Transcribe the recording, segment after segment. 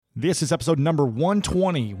This is episode number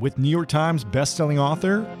 120 with New York Times bestselling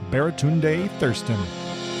author Baratunde Thurston.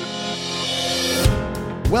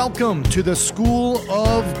 Welcome to the School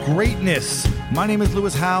of Greatness. My name is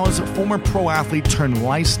Lewis Howes, former pro athlete turned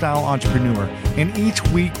lifestyle entrepreneur, and each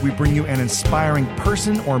week we bring you an inspiring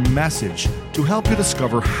person or message to help you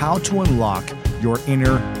discover how to unlock your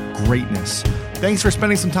inner greatness. Thanks for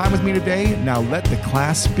spending some time with me today. Now let the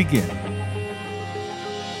class begin.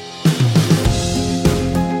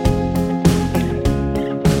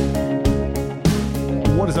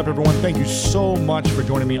 What is up, everyone? Thank you so much for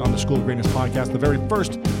joining me on the School of Greatness podcast, the very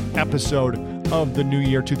first episode of the new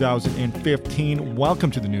year 2015.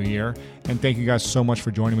 Welcome to the new year, and thank you guys so much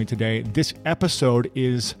for joining me today. This episode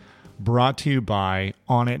is brought to you by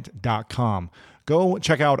onnit.com. Go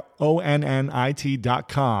check out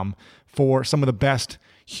onnit.com for some of the best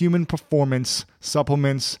human performance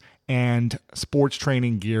supplements and sports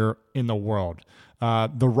training gear in the world.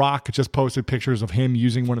 The Rock just posted pictures of him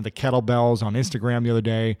using one of the kettlebells on Instagram the other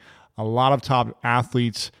day. A lot of top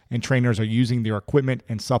athletes and trainers are using their equipment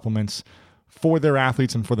and supplements for their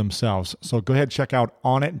athletes and for themselves. So go ahead, check out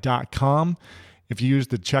onnit.com. If you use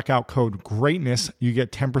the checkout code GREATNESS, you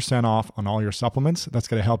get 10% off on all your supplements. That's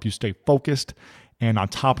going to help you stay focused and on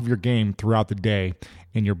top of your game throughout the day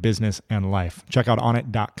in your business and life. Check out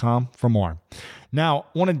onnit.com for more. Now,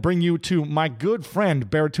 I want to bring you to my good friend,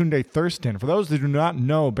 Baratunde Thurston. For those that do not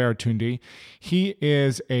know Baratunde, he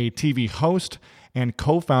is a TV host and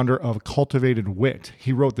co-founder of Cultivated Wit.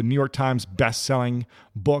 He wrote the New York Times best-selling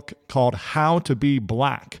book called How to Be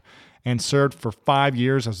Black and served for 5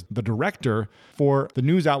 years as the director for the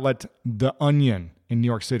news outlet The Onion in New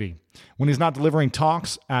York City. When he's not delivering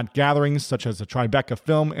talks at gatherings such as the Tribeca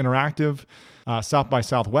Film Interactive, South by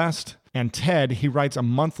Southwest, and TED, he writes a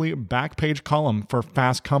monthly back page column for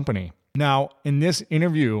Fast Company. Now, in this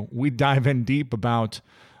interview, we dive in deep about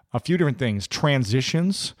a few different things.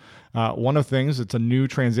 Transitions. One of the things, it's a new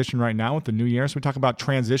transition right now with the new year. So we talk about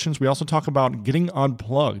transitions. We also talk about getting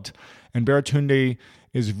unplugged. And Baratunde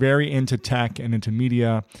is very into tech and into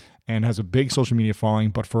media and has a big social media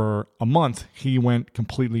following. But for a month, he went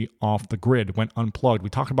completely off the grid, went unplugged. We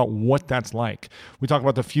talk about what that's like. We talk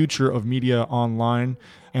about the future of media online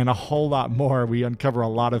and a whole lot more. We uncover a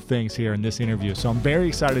lot of things here in this interview. So I'm very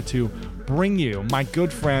excited to bring you my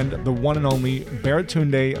good friend, the one and only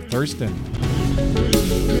Baratunde Thurston.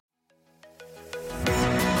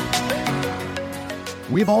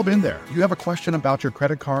 We've all been there. You have a question about your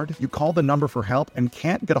credit card, you call the number for help and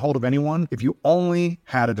can't get a hold of anyone if you only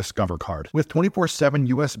had a Discover card. With 24/7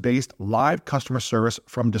 US-based live customer service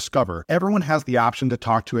from Discover, everyone has the option to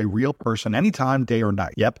talk to a real person anytime, day or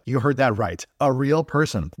night. Yep, you heard that right. A real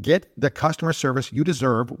person. Get the customer service you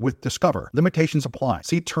deserve with Discover. Limitations apply.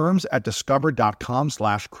 See terms at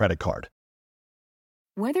discover.com/creditcard.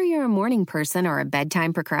 Whether you're a morning person or a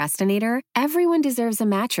bedtime procrastinator, everyone deserves a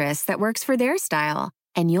mattress that works for their style.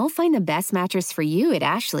 And you'll find the best mattress for you at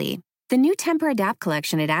Ashley. The new Tempur-Adapt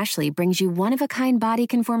collection at Ashley brings you one-of-a-kind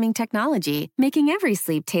body-conforming technology, making every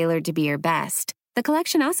sleep tailored to be your best. The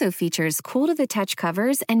collection also features cool-to-the-touch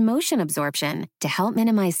covers and motion absorption to help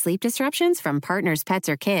minimize sleep disruptions from partners, pets,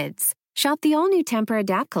 or kids. Shop the all-new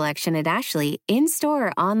Tempur-Adapt collection at Ashley, in-store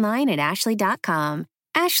or online at ashley.com.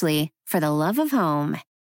 Ashley, for the love of home.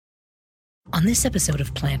 On this episode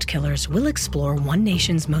of Plant Killers, we'll explore one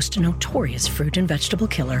nation's most notorious fruit and vegetable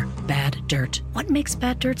killer, bad dirt. What makes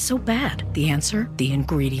bad dirt so bad? The answer? The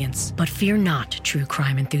ingredients. But fear not, true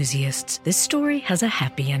crime enthusiasts. This story has a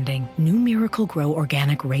happy ending. New Miracle-Gro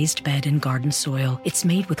organic raised bed and garden soil. It's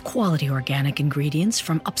made with quality organic ingredients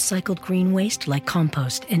from upcycled green waste like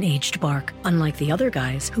compost and aged bark. Unlike the other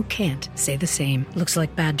guys who can't say the same. Looks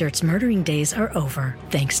like bad dirt's murdering days are over,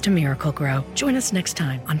 thanks to Miracle-Gro. Join us next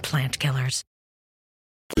time on Plant Killers.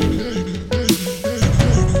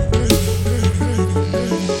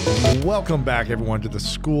 Welcome back, everyone, to the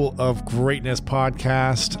School of Greatness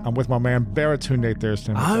podcast. I'm with my man, Baratunde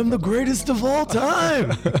Thurston. I'm the greatest of all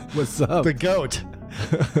time. What's up? The GOAT.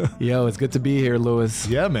 Yo, it's good to be here, Lewis.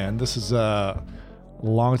 Yeah, man. This is a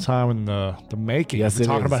long time in the making. Yes, I've been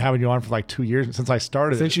talking is. about having you on for like 2 years since I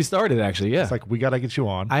started. Since you started, actually, yeah. It's like, we got to get you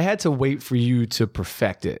on. I had to wait for you to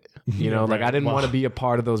perfect it. You know, like I didn't want to be a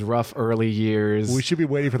part of those rough early years. We should be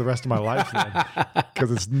waiting for the rest of my life then,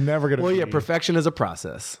 because it's never going to Well, be. yeah, perfection is a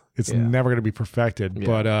process. It's never going to be perfected,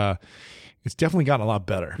 but it's definitely gotten a lot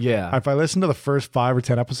better. Yeah. If I listen to the first 5 or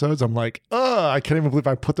 10 episodes, I'm like, I can't even believe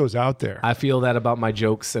I put those out there. I feel that about my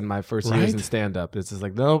jokes and my first years in stand-up. It's just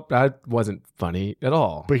like, nope, that wasn't funny at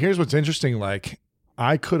all. But here's what's interesting. Like,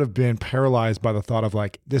 I could have been paralyzed by the thought of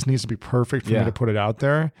like, this needs to be perfect for me to put it out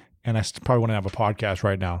there. And I probably wouldn't have a podcast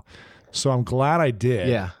right now. So I'm glad I did.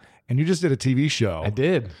 Yeah. And you just did a TV show. I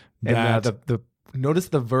did. And notice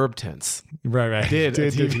the verb tense. Right. Did a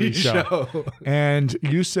TV show. And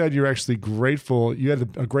you said you're actually grateful. You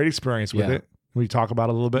had a great experience with it. Can we talk about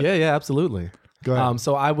it a little bit? Yeah, absolutely. Go ahead.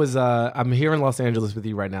 So I'm here in Los Angeles with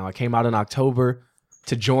you right now. I came out in October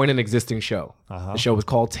to join an existing show. The show was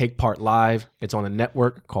called Take Part Live. It's on a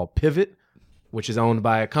network called Pivot, which is owned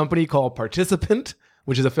by a company called Participant,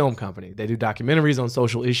 which is a film company. They do documentaries on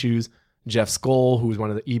social issues. Jeff Skoll, who's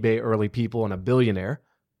one of the eBay early people and a billionaire,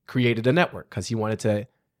 created a network because he wanted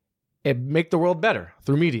to make the world better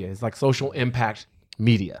through media. It's like social impact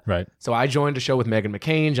media. Right. So I joined a show with Meghan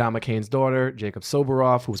McCain, John McCain's daughter, Jacob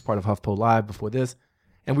Soboroff, who was part of HuffPo Live before this.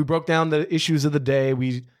 And we broke down the issues of the day.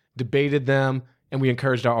 We debated them, and we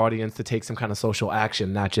encouraged our audience to take some kind of social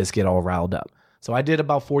action, not just get all riled up. So I did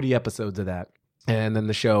about 40 episodes of that. And then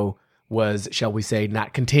the show was, shall we say,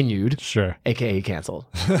 not continued. Sure. AKA canceled.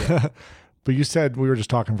 Yeah. But you said, we were just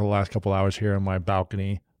talking for the last couple hours here on my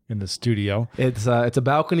balcony in the studio. It's a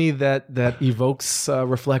balcony that evokes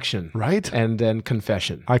reflection, right? And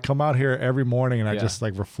confession. I come out here every morning and I just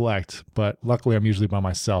like reflect, but luckily I'm usually by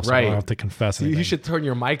myself, so I don't have to confess anything. You should turn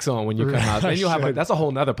your mics on when you come out. Then you'll have that's a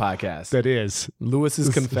whole nother podcast. That is Lewis's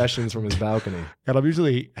confessions from his balcony. And I'm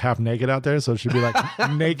usually half naked out there, so it should be like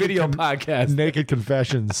naked video podcast, naked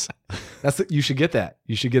confessions. You should get that.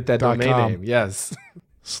 You should get that domain name. Yes.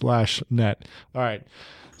 /net. All right.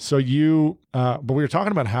 So but we were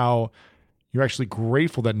talking about how you're actually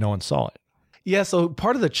grateful that no one saw it. Yeah. So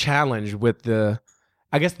part of the challenge with the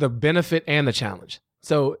benefit and the challenge.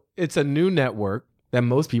 So it's a new network that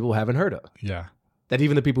most people haven't heard of. Yeah. That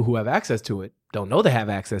even the people who have access to it don't know they have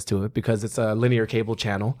access to it because it's a linear cable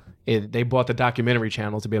channel. They bought the documentary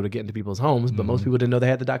channel to be able to get into people's homes, but most people didn't know they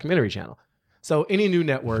had the documentary channel. So any new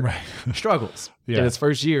network struggles in its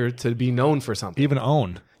first year to be known for something. Even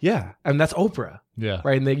own. Yeah. And that's Oprah. Yeah.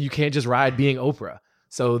 Right. And you can't just ride being Oprah.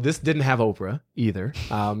 So this didn't have Oprah either,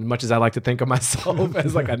 much as I like to think of myself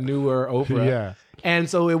as like a newer Oprah. Yeah. And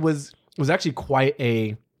so it was actually quite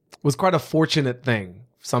a fortunate thing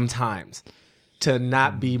sometimes to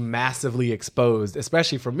not be massively exposed,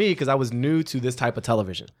 especially for me, because I was new to this type of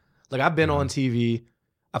television. Like I've been on TV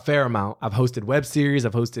a fair amount. I've hosted web series.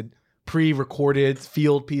 I've hosted pre-recorded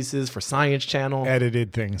field pieces for Science Channel.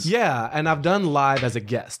 Edited things. Yeah, and I've done live as a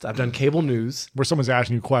guest. I've done cable news. Where someone's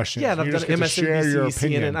asking you questions. Yeah, and I've done MSNBC,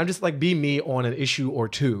 CNN. I'm just like, be me on an issue or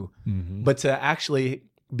two. Mm-hmm. But to actually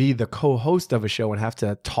be the co-host of a show and have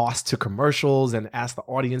to toss to commercials and ask the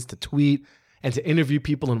audience to tweet and to interview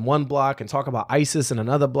people in one block and talk about ISIS in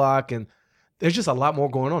another block, and there's just a lot more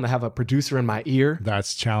going on to have a producer in my ear.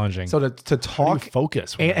 That's challenging. So to talk, how do you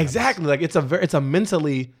focus. Exactly. Like it's a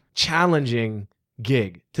mentally challenging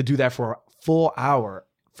gig to do that for a full hour,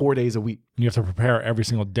 4 days a week. You have to prepare every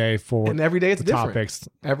single day for and every day it's different. Topics.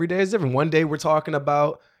 Every day is different. One day we're talking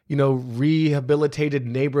about, rehabilitated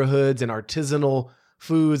neighborhoods and artisanal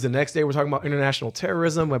foods. The next day we're talking about international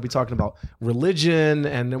terrorism. We'll be talking about religion,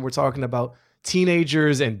 and then we're talking about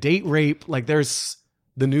teenagers and date rape. Like the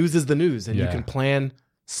news is the news, and you can plan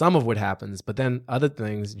some of what happens, but then other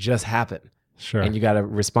things just happen. Sure. And you got to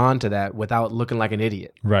respond to that without looking like an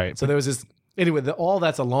idiot. Right. So there was this, anyway, all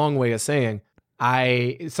that's a long way of saying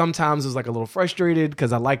I sometimes was like a little frustrated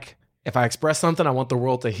because if I express something, I want the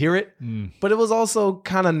world to hear it. But it was also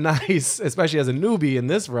kind of nice, especially as a newbie in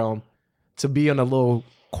this realm, to be in a little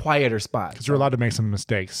quieter spot. Because you're allowed to make some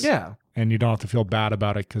mistakes. Yeah. And you don't have to feel bad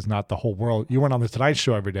about it because not the whole world. You went on the Tonight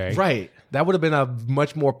Show every day. Right. That would have been a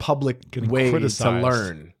much more public way to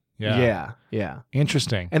learn. Yeah.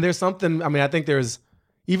 Interesting. And there's something, I think there's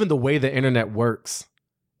even the way the internet works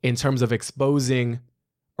in terms of exposing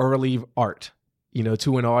early art,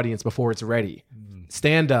 to an audience before it's ready.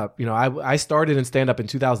 Stand up, I started in stand up in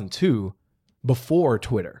 2002 before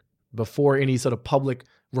Twitter, before any sort of public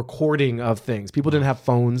recording of things. People didn't have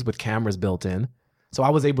phones with cameras built in. So I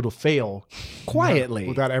was able to fail quietly.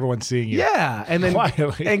 Without everyone seeing you. Yeah. And then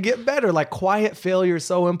quietly. And get better. Like quiet failure is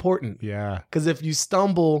so important. Yeah. Because if you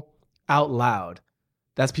stumble out loud,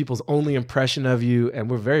 that's people's only impression of you. And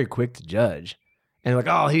we're very quick to judge. And like,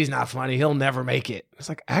 oh, he's not funny. He'll never make it. It's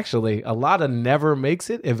like, actually, a lot of never makes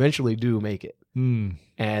it eventually do make it.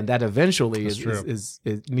 And that eventually is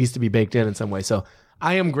needs to be baked in some way. So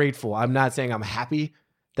I am grateful. I'm not saying I'm happy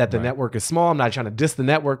that the network is small. I'm not trying to diss the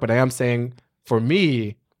network, but I am saying for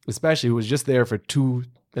me, especially who was just there for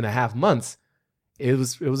 2.5 months, it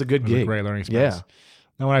was a good gig. A great learning experience. Yeah.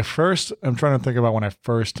 Now, I'm trying to think about when I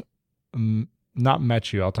first not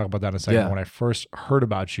met you. I'll talk about that in a second. Yeah. When I first heard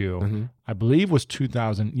about you, I believe was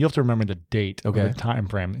 2000. You have to remember the date, the time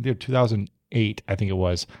frame. 2008, I think it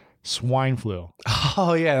was. Swine flu.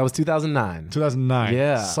 Oh, yeah. That was 2009. 2009.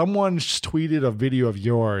 Yeah. Someone tweeted a video of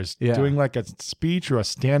yours doing like a speech or a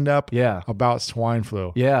stand-up about swine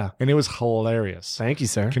flu. Yeah. And it was hilarious. Thank you,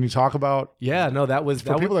 sir. Can you talk about... Yeah, no, that was...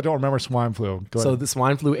 For people that don't remember swine flu, go So ahead. the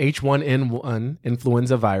swine flu H1N1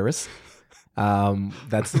 influenza virus.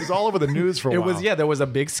 That's It was all over the news for a while. There was a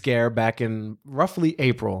big scare back in roughly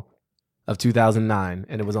April of 2009.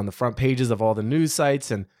 And it was on the front pages of all the news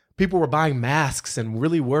sites, and people were buying masks and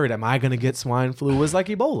really worried, am I going to get swine flu? It was like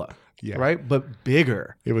Ebola, right? But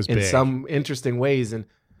bigger. It was in big. some interesting ways. And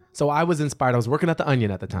so I was inspired. I was working at The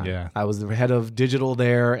Onion at the time. Yeah. I was the head of digital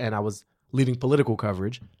there, and I was leading political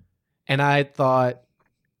coverage. And I thought,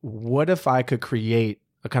 what if I could create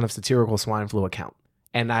a kind of satirical swine flu account?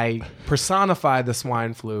 And I personified the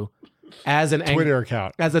swine flu as an Twitter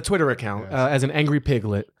account. As a Twitter account, as an angry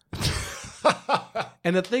piglet.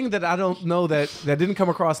 And the thing that I don't know that didn't come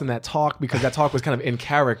across in that talk, because that talk was kind of in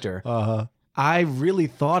character, I really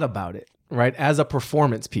thought about it, right, as a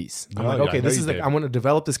performance piece. I'm like, okay, this is I want to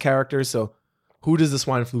develop this character. So who does the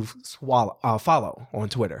swine flu follow on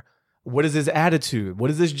Twitter? What is his attitude? What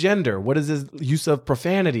is his gender? What is his use of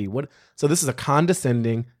profanity? So this is a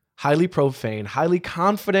condescending, highly profane, highly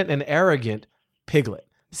confident and arrogant piglet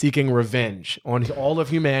seeking revenge on all of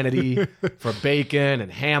humanity for bacon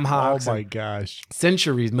and ham hocks. Oh my gosh.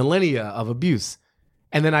 Centuries, millennia of abuse.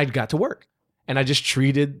 And then I got to work, and I just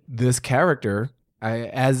treated this character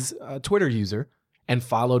as a Twitter user and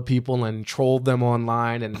followed people and trolled them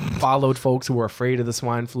online and followed folks who were afraid of the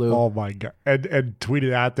swine flu. Oh my God. And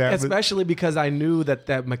tweeted at that. Especially because I knew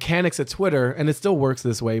that mechanics of Twitter, and it still works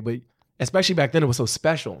this way, but especially back then it was so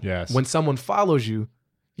special. Yes. When someone follows you,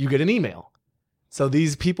 you get an email. So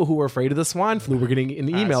these people who were afraid of the swine flu were getting an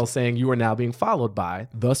email saying you are now being followed by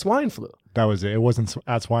the swine flu. That was it. It wasn't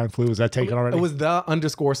at swine flu. Was that taken already? It was the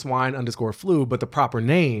 _swine_flu, but the proper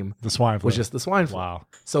name the swine flu was just the swine flu. Wow.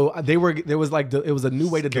 So it was a new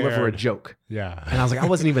way to deliver a joke. Yeah. And I was like, I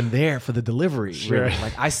wasn't even there for the delivery. Sure. Really.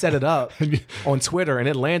 Like I set it up on Twitter and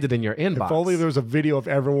it landed in your inbox. If only there was a video of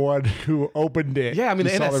everyone who opened it. Yeah, I mean,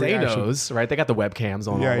 the NSA knows, right? They got the webcams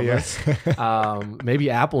on all of us. Maybe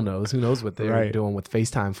Apple knows. Who knows what they're doing with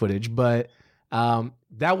FaceTime footage. But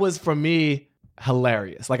that was, for me,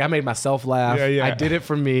 hilarious. Like I made myself laugh. I did it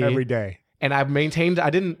for me. Every day. And I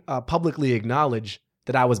didn't publicly acknowledge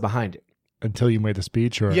that I was behind it. Until you made the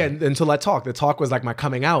speech? Or until I talked. The talk was like my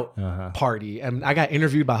coming out party. And I got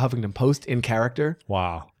interviewed by Huffington Post in character.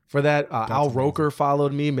 Wow. For that, Al Roker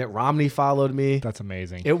followed me. Mitt Romney folled me. That's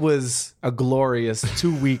amazing. It was a glorious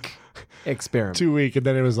 2-week experiment. 2 week, and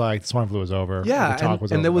then it was like swine flu was over. Yeah, the talk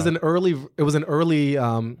was and over. there was an early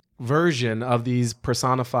version of these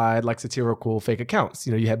personified, like, satirical fake accounts.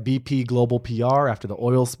 You know, you had BP Global PR after the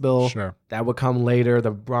oil spill. Sure. That would come later.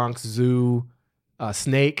 The Bronx Zoo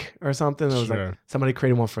snake or something. It was like somebody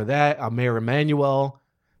created one for that. Mayor Emanuel.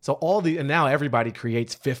 So and now everybody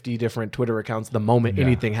creates 50 different Twitter accounts the moment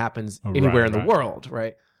anything happens anywhere in the world,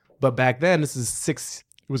 right? But back then, this is It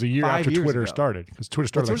was a year after Twitter started, because Twitter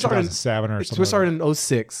started in 2007 or something. Twitter started in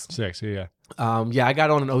 06. Yeah. I got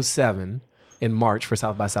on in 07 in March for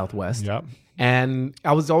South by Southwest. Yep. And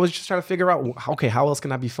I was always just trying to figure out, okay, how else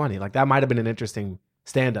can I be funny? Like that might have been an interesting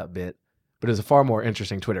stand-up bit, but it was a far more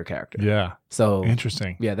interesting Twitter character. Yeah. So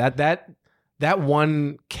interesting. Yeah, that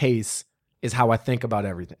one case is how I think about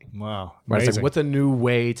everything. Wow. Right? It's like, what's a new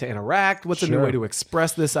way to interact? What's a new way to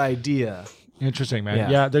express this idea? Interesting, man.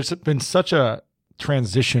 Yeah, there's been such a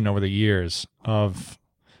transition over the years of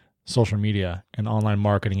social media and online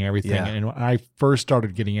marketing and everything. Yeah. And when I first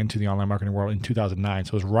started getting into the online marketing world in 2009, so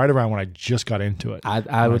it was right around when I just got into it.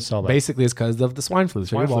 I would basically it's because of the swine flu.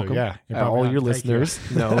 So you're welcome. Yeah, all your listeners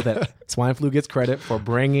know that swine flu gets credit for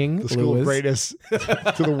bringing the school of greatness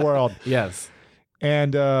to the world. Yes,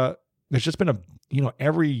 and there's just been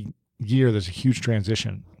every year there's a huge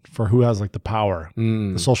transition for who has like the power,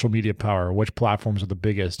 the social media power, which platforms are the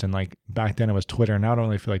biggest. And like back then it was Twitter. And now I don't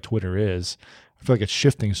really feel like Twitter is. I feel like it's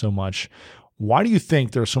shifting so much. Why do you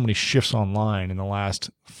think there are so many shifts online in the last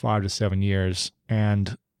 5 to 7 years?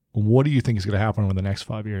 And what do you think is going to happen over the next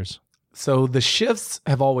 5 years? So the shifts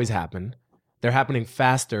have always happened. They're happening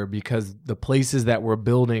faster because the places that we're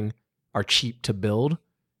building are cheap to build,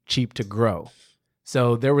 cheap to grow.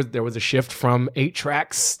 So there was a shift from 8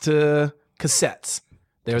 tracks to cassettes.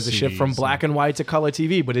 There was a shift from black and white to color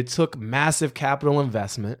TV, but it took massive capital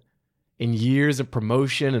investment in years of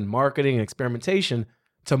promotion and marketing and experimentation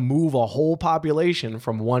to move a whole population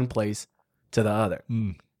from one place to the other.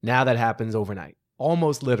 Now that happens overnight,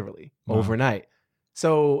 almost literally overnight.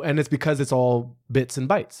 So, and it's because it's all bits and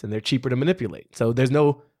bytes and they're cheaper to manipulate. So there's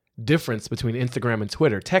no difference between Instagram and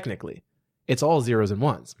Twitter technically. it's all zeros and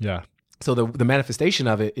ones. Yeah. So the manifestation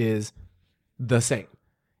of it is the same.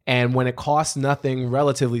 And when it costs nothing,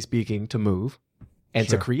 relatively speaking, to move and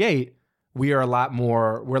to create, we're a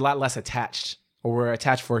lot less attached, or we're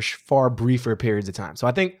attached for far briefer periods of time. So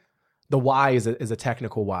I think the why is a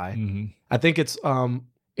technical why. Mm-hmm. I think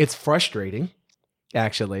it's frustrating,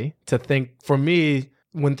 actually, to think, for me,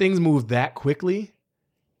 when things move that quickly,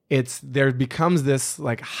 there becomes this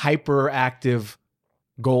like hyperactive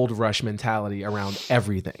gold rush mentality around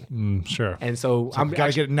everything. Sure. And so we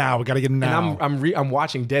gotta get it now. We gotta get it now. And I'm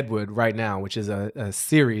watching Deadwood right now, which is a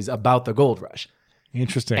series about the gold rush.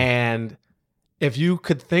 Interesting. And if you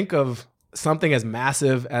could think of something as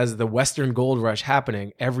massive as the Western gold rush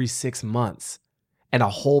happening every 6 months, and a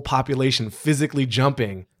whole population physically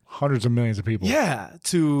jumping hundreds of millions of people. Yeah,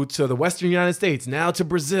 to the Western United States, now to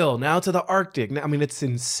Brazil, now to the Arctic. I mean, it's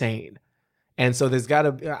insane. And so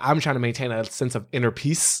I'm trying to maintain a sense of inner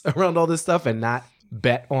peace around all this stuff and not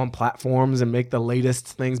bet on platforms and make the latest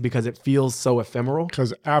things because it feels so ephemeral.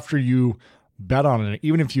 Because after you bet on it,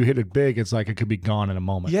 even if you hit it big, it's like it could be gone in a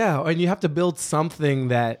moment. Yeah, and you have to build something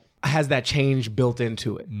that has that change built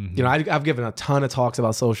into it. Mm-hmm. You know, I've given a ton of talks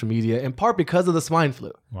about social media, in part because of the swine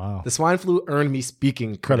flu. Wow. The swine flu earned me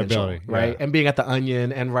speaking credibility, right? And being at the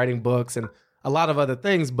Onion and writing books and a lot of other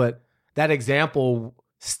things. But that example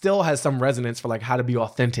still has some resonance for like how to be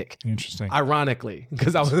authentic. Interesting. Ironically,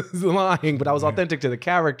 because I was lying, but I was authentic to the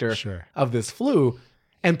character of this flu.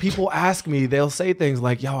 And people ask me, they'll say things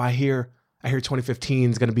like, yo, I hear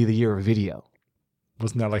 2015 is going to be the year of video.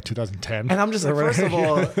 Wasn't that like 2010? And I'm just like, first of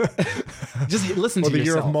all, just listen to yourself. Or the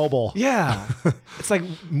year of mobile. Yeah. It's like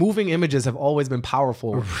moving images have always been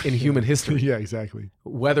powerful in human history. Yeah, exactly.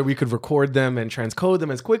 Whether we could record them and transcode them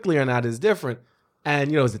as quickly or not is different.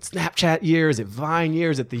 And, you know, is it Snapchat year? Is it Vine year?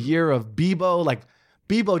 Is it the year of Bebo? Like,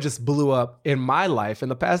 Bebo just blew up in my life in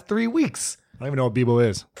the past 3 weeks. I don't even know what Bebo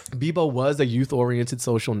is. Bebo was a youth-oriented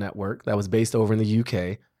social network that was based over in the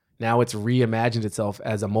UK. Now it's reimagined itself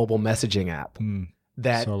as a mobile messaging app.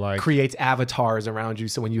 That creates avatars around you.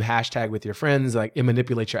 So when you hashtag with your friends, like it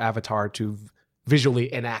manipulates your avatar to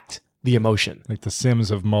visually enact the emotion. Like the Sims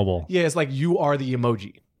of mobile. Yeah, it's like you are the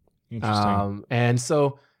emoji. Interesting. And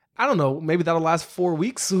so, I don't know, maybe that'll last 4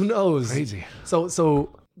 weeks. Who knows? Crazy.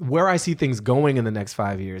 So where I see things going in the next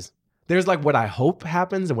 5 years, there's like what I hope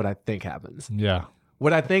happens and what I think happens. Yeah.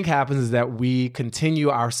 What I think happens is that we continue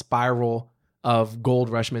our spiral of gold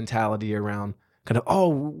rush mentality around kind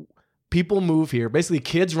of, people move here. Basically,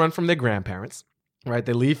 kids run from their grandparents, right?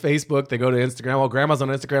 They leave Facebook, they go to Instagram. Oh, grandma's on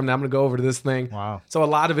Instagram, now I'm going to go over to this thing. Wow. So a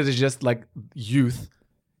lot of it is just like youth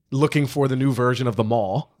looking for the new version of the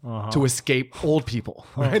mall to escape old people,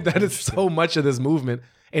 right? That is so much of this movement.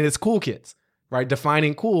 And it's cool kids, right?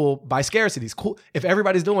 Defining cool by scarcity. It's cool. If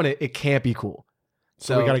everybody's doing it, it can't be cool.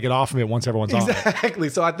 So we got to get off of it once everyone's on it. Exactly.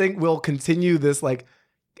 So I think we'll continue this like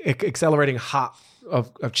accelerating hop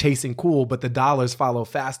of chasing cool, but the dollars follow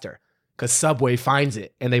faster. Because Subway finds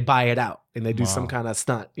it and they buy it out and they do some kind of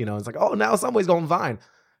stunt. You know, it's like, oh, now Subway's on Vine.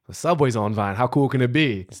 Well, Subway's on Vine. How cool can it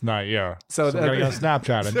be? It's not, yeah. So we gotta get on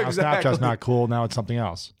Snapchat. And now Snapchat's not cool. Now it's something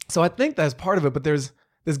else. So I think that's part of it. But there's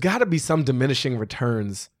got to be some diminishing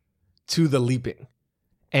returns to the leaping.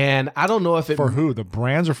 And I don't know if it... For who? The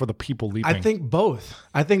brands or for the people leaping? I think both.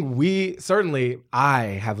 I think I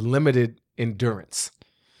have limited endurance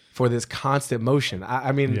for this constant motion.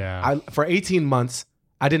 I mean, for 18 months...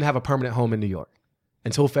 I didn't have a permanent home in New York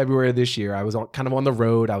until February of this year. I was kind of on the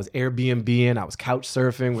road. I was Airbnb-ing. I was couch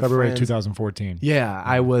surfing with February friends. 2014. Yeah,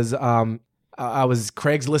 I was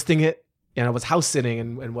Craigslisting it, and I was house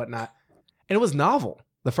sitting and whatnot. And it was novel.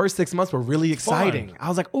 The first 6 months were really exciting. Fun. I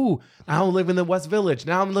was like, ooh, now I'm living in the West Village.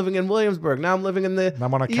 Now I'm living in Williamsburg. Now I'm living in the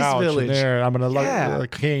I'm on a East couch Village. There. I'm in a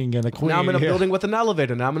king and a queen. Now I'm in a building with an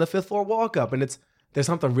elevator. Now I'm in a 5th floor walk up. And there's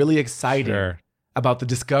something really exciting about the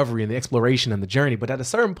discovery and the exploration and the journey. But at a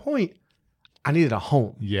certain point, I needed a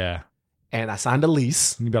home. Yeah. And I signed a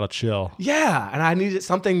lease. You gotta chill. Yeah. And I needed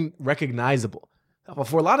something recognizable. Well,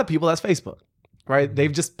 for a lot of people, that's Facebook, right?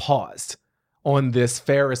 They've just paused on this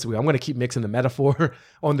Ferris wheel. I'm going to keep mixing the metaphor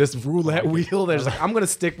on this roulette wheel. There's like, I'm going to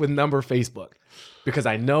stick with number Facebook because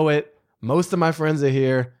I know it. Most of my friends are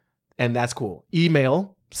here and that's cool.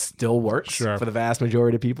 Email still works for the vast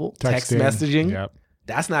majority of people. Text messaging,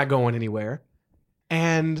 that's not going anywhere.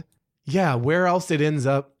 And yeah, where else it ends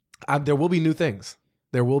up, there will be new things.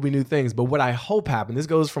 There will be new things. But what I hope happens, this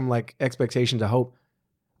goes from like expectation to hope.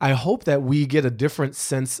 I hope that we get a different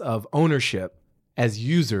sense of ownership as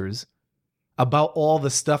users about all the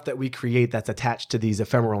stuff that we create that's attached to these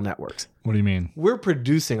ephemeral networks. What do you mean? We're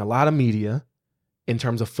producing a lot of media in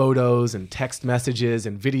terms of photos and text messages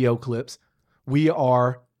and video clips. We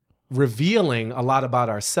are revealing a lot about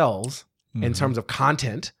ourselves in terms of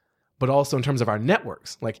content, but also in terms of our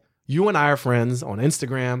networks. Like you and I are friends on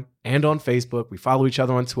Instagram and on Facebook. We follow each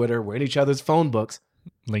other on Twitter. We're in each other's phone books.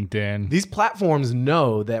 LinkedIn. These platforms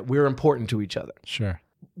know that we're important to each other. Sure.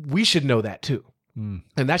 We should know that too. And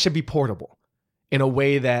that should be portable in a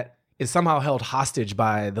way that is somehow held hostage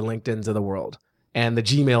by the LinkedIns of the world and the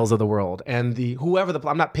Gmails of the world and the whoever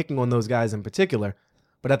I'm not picking on those guys in particular,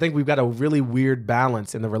 but I think we've got a really weird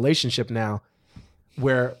balance in the relationship now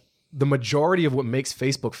where the majority of what makes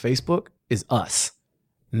Facebook is us,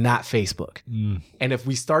 not Facebook. And if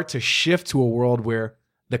we start to shift to a world where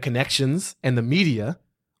the connections and the media,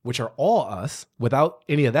 which are all us, without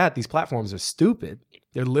any of that, these platforms are stupid.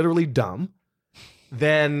 They're literally dumb.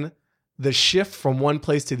 Then the shift from one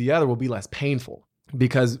place to the other will be less painful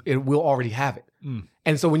because we'll already have it.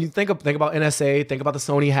 And so when you think about NSA, think about the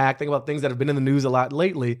Sony hack, think about things that have been in the news a lot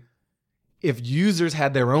lately, if users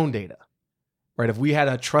had their own data, right? If we had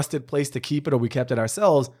a trusted place to keep it or we kept it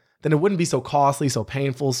ourselves, then it wouldn't be so costly, so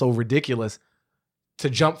painful, so ridiculous to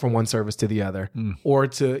jump from one service to the other or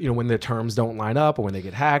to, when their terms don't line up or when they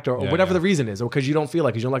get hacked or whatever the reason is, or because you don't feel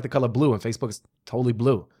like you don't like the color blue and Facebook is totally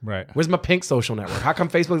blue. Right. Where's my pink social network? How come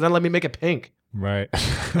Facebook doesn't let me make it pink? Right.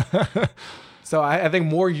 So I think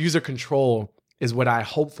more user control is what I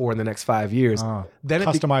hope for in the next 5 years. Then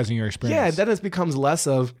customizing your experience. Yeah, then it becomes less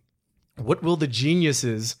of what will the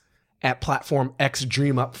geniuses at platform X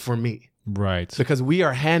dream up for me? Right. Because we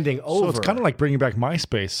are handing over. So it's kind of like bringing back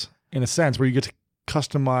MySpace in a sense where you get to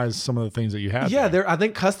customize some of the things that you have. Yeah, I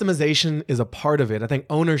think customization is a part of it. I think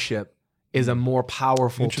ownership is a more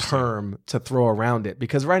powerful term to throw around it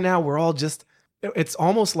because right now we're all it's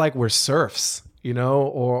almost like we're serfs,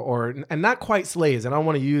 or not quite slaves. And I don't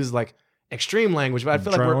want to use like extreme language, but I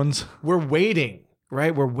feel drones. Like we're waiting,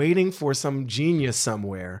 right? We're waiting for some genius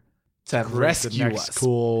somewhere to rescue us.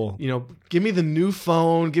 Cool. Give me the new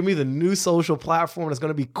phone, give me the new social platform that's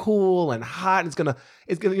going to be cool and hot. It's going to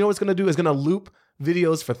what it's going to do is going to loop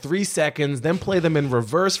videos for 3 seconds, then play them in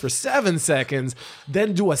reverse for 7 seconds,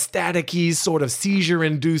 then do a staticky sort of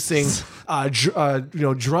seizure-inducing,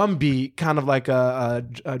 drum beat, kind of like a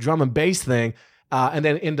drum and bass thing, and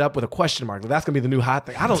then end up with a question mark. That's gonna be the new hot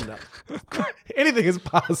thing. I don't know. Anything is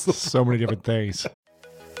possible. So many different things.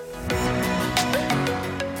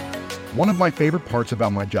 One of my favorite parts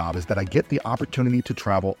about my job is that I get the opportunity to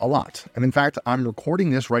travel a lot. And in fact, I'm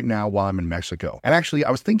recording this right now while I'm in Mexico. And actually,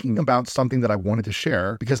 I was thinking about something that I wanted to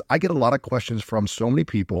share because I get a lot of questions from so many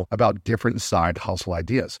people about different side hustle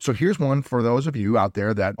ideas. So here's one for those of you out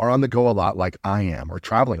there that are on the go a lot like I am or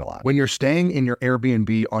traveling a lot. When you're staying in your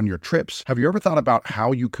Airbnb on your trips, have you ever thought about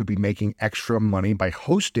how you could be making extra money by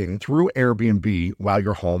hosting through Airbnb while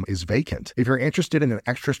your home is vacant? If you're interested in an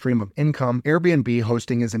extra stream of income, Airbnb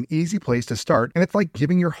hosting is an easy place to start, and it's like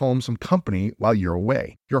giving your home some company while you're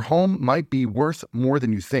away. Your home might be worth more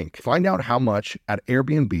than you think. Find out how much at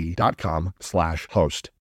airbnb.com/host.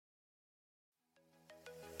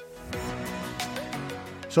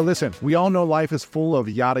 So listen, we all know life is full of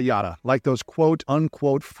yada yada, like those quote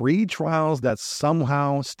unquote free trials that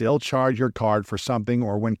somehow still charge your card for something,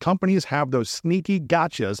 or when companies have those sneaky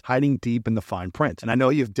gotchas hiding deep in the fine print. And I know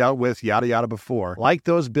you've dealt with yada yada before, like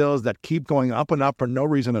those bills that keep going up and up for no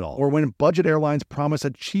reason at all, or when budget airlines promise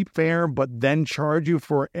a cheap fare but then charge you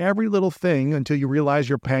for every little thing until you realize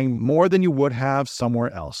you're paying more than you would have somewhere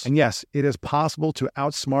else. And yes, it is possible to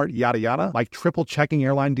outsmart yada yada, like triple checking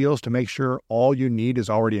airline deals to make sure all you need is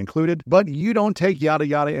already included, but you don't take yada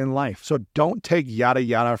yada in life. So don't take yada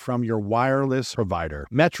yada from your wireless provider.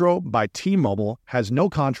 Metro by T-Mobile has no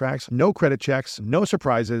contracts, no credit checks, no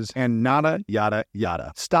surprises, and nada yada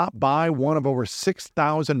yada. Stop by one of over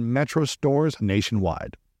 6,000 Metro stores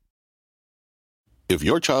nationwide. If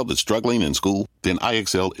your child is struggling in school, then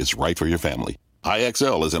IXL is right for your family.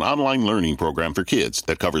 IXL is an online learning program for kids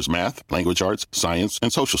that covers math, language arts, science,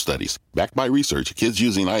 and social studies. Backed by research, kids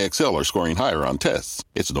using IXL are scoring higher on tests.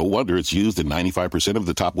 It's no wonder it's used in 95% of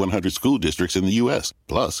the top 100 school districts in the U.S.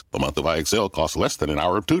 Plus, a month of IXL costs less than an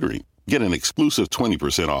hour of tutoring. Get an exclusive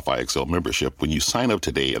 20% off IXL membership when you sign up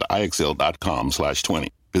today at IXL.com/20.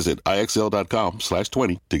 Visit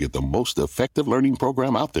IXL.com/20 to get the most effective learning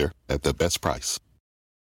program out there at the best price.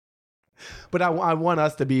 But I want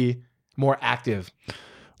us to be more active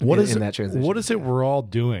in that transition. What is it we're all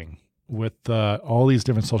doing with all these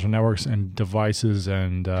different social networks and devices,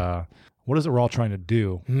 and what is it we're all trying to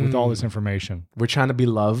do with all this information? We're trying to be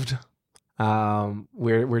loved.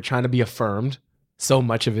 We're trying to be affirmed. So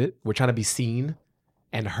much of it. We're trying to be seen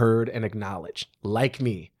and heard and acknowledged. Like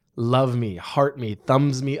me, love me, heart me,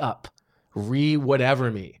 thumbs me up,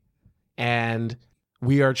 whatever me. And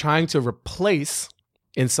we are trying to replace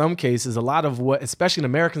in some cases, a lot of what, especially in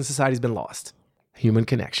American society, has been lost. Human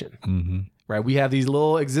connection, right? We have these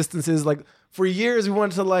little existences. Like for years, we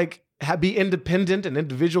wanted to like be independent and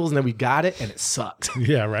individuals, and then we got it, and it sucked.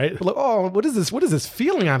 Yeah, right. We're like, oh, what is this? What is this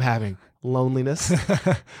feeling I'm having? Loneliness,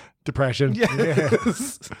 depression,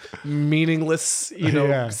 yes. Meaningless,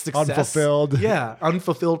 success, unfulfilled,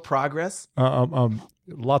 unfulfilled progress.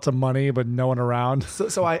 Lots of money, but no one around.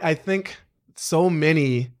 So I think so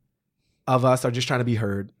many of us are just trying to be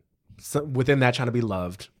heard. So within that, trying to be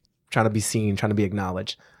loved, trying to be seen, trying to be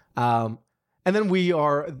acknowledged. And then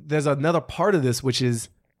there's another part of this, which is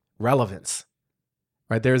relevance,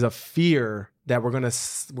 right? There's a fear that we're gonna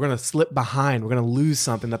slip behind. We're gonna lose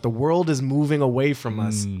something, that the world is moving away from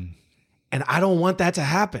us. And I don't want that to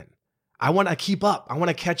happen. I want to keep up. I want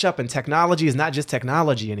to catch up. And technology is not just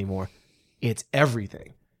technology anymore. It's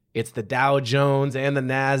everything. It's the Dow Jones and the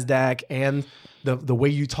NASDAQ and the way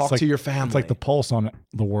you talk to your family. It's like the pulse on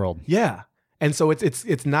the world. Yeah. And so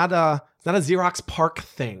it's not a Xerox PARC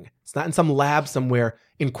thing. It's not in some lab somewhere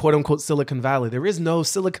in quote unquote Silicon Valley. There is no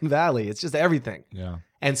Silicon Valley. It's just everything. Yeah.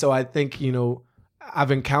 And so I think,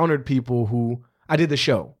 I've encountered people who, I did the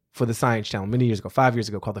show for the Science Channel many years ago, 5 years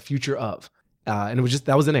ago, called The Future Of. And it was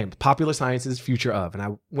that was the name, Popular Science's Future Of. And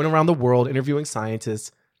I went around the world interviewing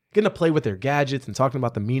scientists, getting to play with their gadgets and talking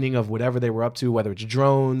about the meaning of whatever they were up to, whether it's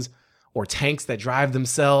drones or tanks that drive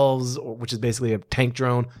themselves, which is basically a tank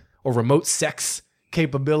drone, or remote sex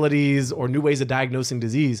capabilities, or new ways of diagnosing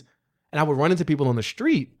disease. And I would run into people on the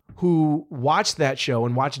street who watch that show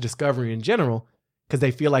and watch Discovery in general because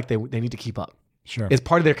they feel like they need to keep up. Sure. It's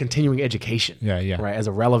part of their continuing education. Yeah. Right. As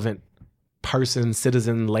a relevant person,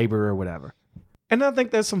 citizen, laborer, whatever. And I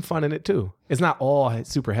think there's some fun in it too. It's not all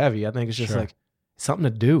super heavy. I think it's just like something to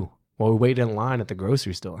do while we wait in line at the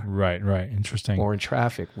grocery store. Right. Interesting. Or in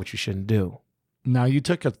traffic, which you shouldn't do. Now, you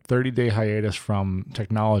took a 30-day hiatus from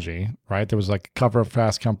technology, right? There was like a cover of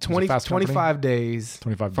Fast Company. 25 days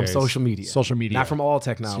from social media. Social media. Not from all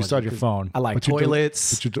technology. So you started your phone. I like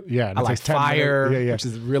toilets. I like Fire, which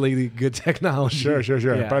is really good technology. Sure.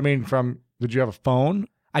 Yeah. But I mean, did you have a phone?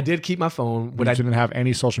 I did keep my phone. But I didn't have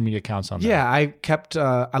any social media accounts on there. Yeah, I kept,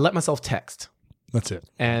 I let myself text. That's it.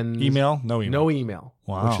 And email? No email. No email.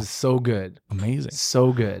 Wow. Which is so good. Amazing.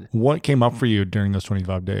 So good. What came up for you during those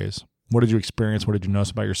 25 days? What did you experience? What did you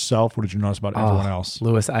notice about yourself? What did you notice about everyone else?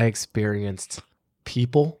 Lewis, I experienced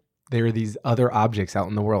people. There are these other objects out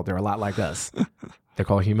in the world. They're a lot like us. They're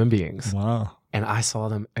called human beings. Wow. And I saw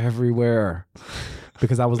them everywhere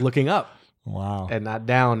because I was looking up. Wow. And not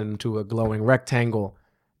down into a glowing rectangle.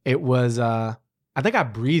 It was, I think I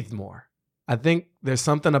breathed more. I think there's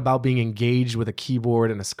something about being engaged with a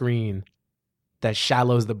keyboard and a screen that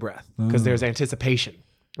shallows the breath because there's anticipation,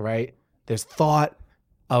 right? There's thought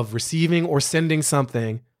of receiving or sending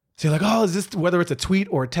something. So you're like, oh, is this, whether it's a tweet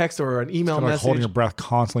or a text or an email message. Like holding your breath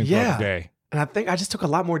constantly throughout the day. And I think I just took a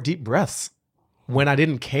lot more deep breaths when I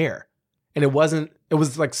didn't care. And it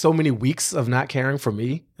was like so many weeks of not caring for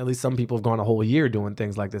me. At least some people have gone a whole year doing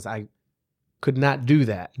things like this. I could not do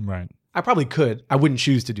that. Right. I probably could. I wouldn't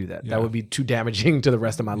choose to do that. Yeah. That would be too damaging to the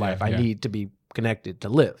rest of my life. I need to be connected to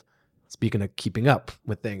live. Speaking of keeping up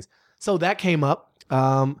with things. So that came up.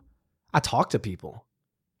 I talked to people.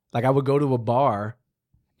 Like I would go to a bar,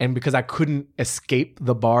 and because I couldn't escape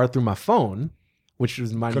the bar through my phone, which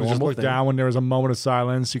was my normal just look thing. Down when there was a moment of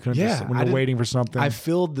silence. You couldn't just, when you're waiting for something. I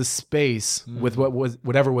filled the space with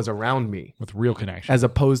whatever was around me. With real connection. As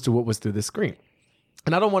opposed to what was through the screen.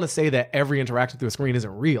 And I don't want to say that every interaction through a screen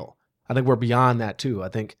isn't real. I think we're beyond that too. I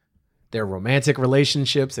think there are romantic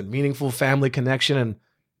relationships and meaningful family connection and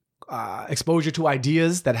exposure to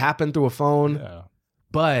ideas that happen through a phone. Yeah.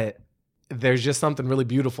 But there's just something really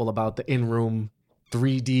beautiful about the in-room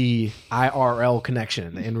 3D IRL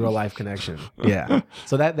connection, the in real life connection. Yeah.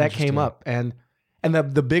 So that came up. And two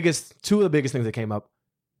of the biggest things that came up,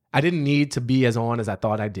 I didn't need to be as on as I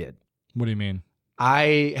thought I did. What do you mean?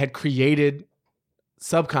 I had created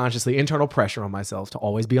subconsciously internal pressure on myself to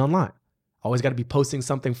always be online. Always got to be posting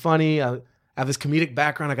something funny. I have this comedic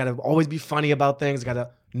background. I got to always be funny about things. I got to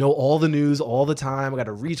know all the news all the time. I got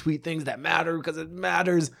to retweet things that matter because it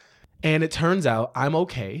matters. And it turns out I'm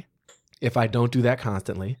okay if I don't do that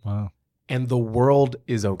constantly. Wow. And the world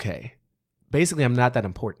is okay. Basically, I'm not that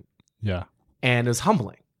important. Yeah. And it was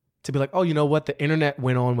humbling to be like, oh, you know what? The internet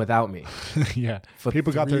went on without me. Yeah.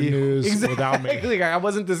 People got their news without me. I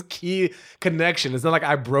wasn't this key connection. It's not like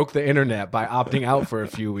I broke the internet by opting out for a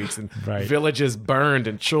few weeks and villages burned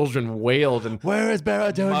and children wailed and where is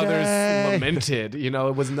Baratunde? Mothers lamented.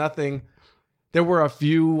 It was nothing. There were a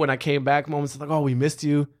few when I came back moments like, oh, we missed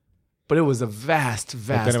you. But it was a vast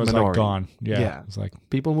then it was minority. like gone. Yeah. It was like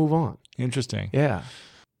people move on. Interesting. Yeah.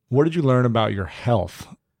 What did you learn about your health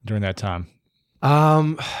during that time?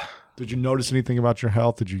 Did you notice anything about your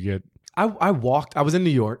health? Did you get... I walked. I was in New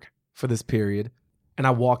York for this period, and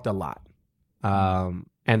I walked a lot.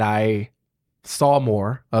 And I saw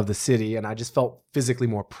more of the city, and I just felt physically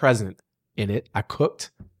more present in it. I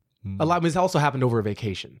cooked a lot. This also happened over a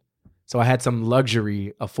vacation. So I had some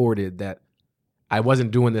luxury afforded that I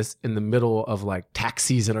wasn't doing this in the middle of like tax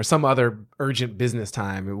season or some other urgent business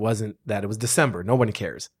time. It wasn't that. It was December. Nobody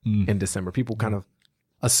cares in December. People kind of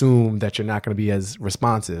assume that you're not going to be as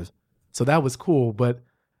responsive. So that was cool. But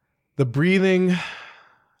the breathing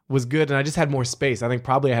was good, and I just had more space. I think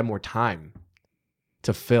probably I had more time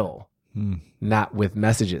to fill, not with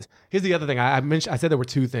messages. Here's the other thing. I said there were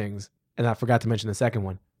two things, and I forgot to mention the second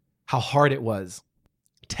one. How hard it was,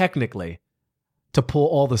 technically, to pull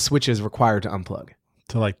all the switches required to unplug.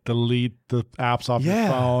 To like delete the apps off your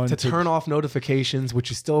phone. To turn off notifications, which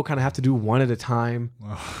you still kind of have to do one at a time.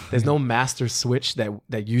 There's no master switch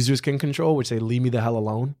that users can control, which they leave me the hell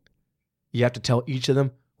alone. You have to tell each of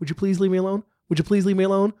them, would you please leave me alone? Would you please leave me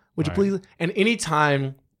alone? Would you please? And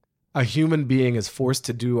anytime a human being is forced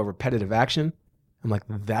to do a repetitive action, I'm like,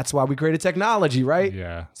 that's why we created technology, right?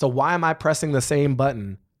 Yeah. So why am I pressing the same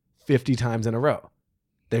button 50 times in a row?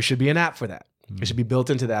 There should be an app for that. It should be built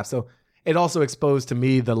into the app. So it also exposed to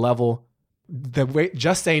me the level, the way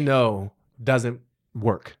just say no doesn't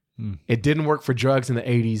work. It didn't work for drugs in the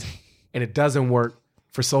 80s, and it doesn't work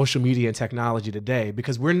for social media and technology today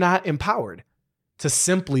because we're not empowered to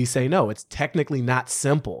simply say no. It's technically not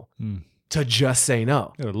simple to just say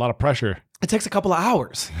no. Yeah, a lot of pressure. It takes a couple of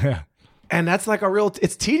hours. Yeah. And that's like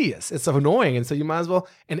it's tedious. It's annoying. And so you might as well,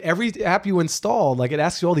 and every app you install, like it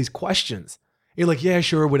asks you all these questions. You're like, yeah,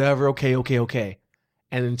 sure, whatever. Okay.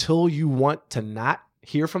 And until you want to not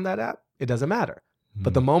hear from that app, it doesn't matter.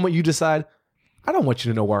 But the moment you decide, I don't want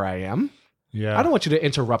you to know where I am. Yeah. I don't want you to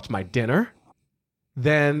interrupt my dinner.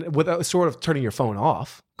 Then without sort of turning your phone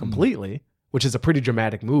off completely, which is a pretty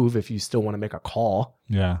dramatic move if you still want to make a call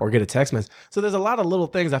or get a text message. So there's a lot of little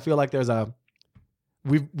things. I feel like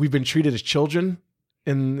we've been treated as children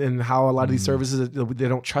in how a lot of these services, they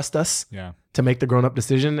don't trust us to make the grown-up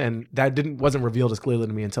decision. And that wasn't revealed as clearly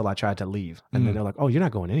to me until I tried to leave. And then they're like, oh, you're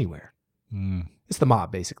not going anywhere. It's the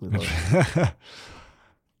mob, basically.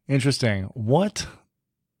 Interesting. What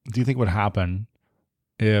do you think would happen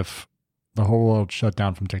if the whole world shut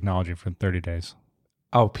down from technology for 30 days?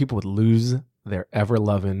 Oh, people would lose their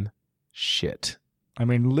ever-loving shit. I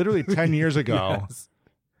mean, literally 10 years ago,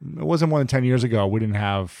 it wasn't more than 10 years ago, we didn't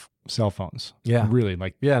have cell phones. Yeah. Really.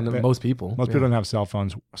 Like, most people. Most people don't have cell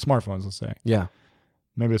phones, smartphones, let's say. Yeah.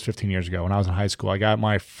 Maybe it was 15 years ago when I was in high school. I got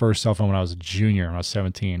my first cell phone when I was a junior, when I was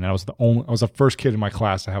 17. And I was the first kid in my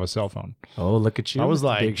class to have a cell phone. Oh, look at you. I was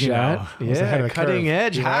like, big shot. Yeah, cutting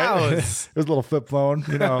edge house. It was a little flip phone,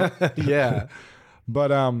 Yeah.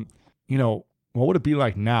 But, what would it be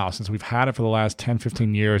like now, since we've had it for the last 10,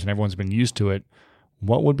 15 years and everyone's been used to it?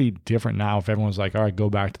 What would be different now if everyone's like, all right, go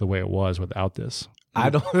back to the way it was without this? I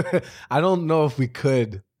don't know if we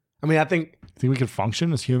could. I mean, think we could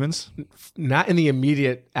function as humans? Not in the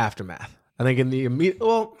immediate aftermath. I think in the immediate,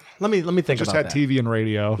 well, let me think about that. Just had TV and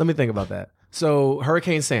radio. Let me think about that. So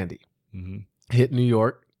Hurricane Sandy hit New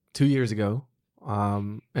York 2 years ago,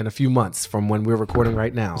 in a few months from when we're recording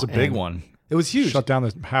right now. It was a big one. It was huge. Shut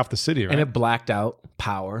down half the city, right? And it blacked out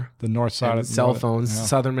power. The north side of cell phones,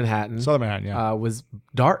 Southern Manhattan. Was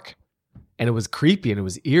dark. And it was creepy and it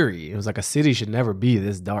was eerie. It was like a city should never be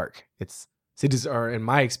this dark. Cities are, in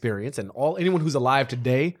my experience, and anyone who's alive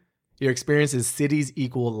today, your experience is cities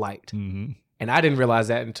equal light. And I didn't realize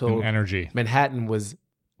that until Manhattan was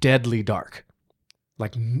deadly dark.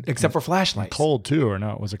 Like, except for flashlights. Cold too, or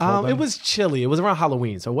no? Was it cold? It was chilly. It was around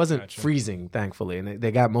Halloween, so it wasn't freezing, thankfully. And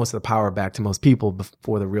they got most of the power back to most people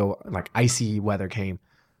before the real, like, icy weather came.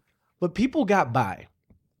 But people got by.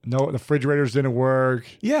 No, the refrigerators didn't work.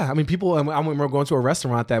 Yeah, I mean, people. I remember going to a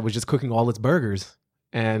restaurant that was just cooking all its burgers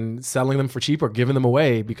and selling them for cheap or giving them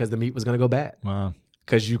away because the meat was going to go bad. Wow.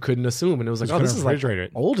 Because you couldn't assume, and it was like, oh, this is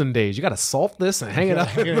like olden days. You got to salt this and hang it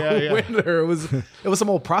up in the winter. It was some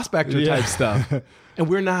old prospector type stuff, and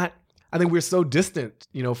we're not. I think we're so distant,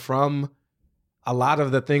 from a lot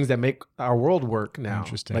of the things that make our world work now.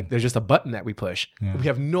 Interesting. Like there's just a button that we push. Yeah. We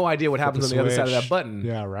have no idea what happens on the other side of that button.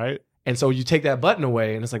 Yeah, right. And so you take that button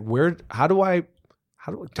away, and it's like, how do I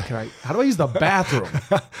use the bathroom?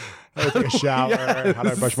 How do I take a shower? How do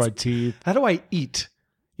I brush my teeth? How do I eat?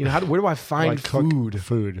 Where do I find food?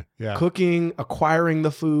 Food, yeah. Cooking, acquiring the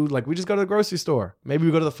food. Like, we just go to the grocery store. Maybe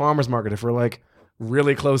we go to the farmer's market if we're like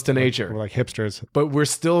really close to nature. We're like hipsters. But we're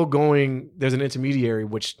still going, there's an intermediary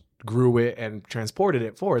which grew it and transported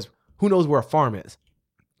it for us, who knows where a farm is?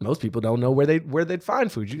 Most people don't know where they'd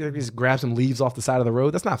find food. You just grab some leaves off the side of the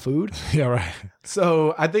road. That's not food. Yeah, right.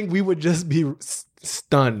 So I think we would just be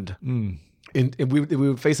stunned. And we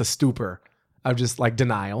would face a stupor of just like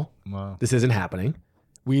denial. Wow. This isn't happening.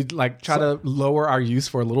 We'd like try to lower our use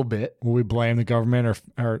for a little bit. Will we blame the government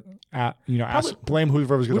or blame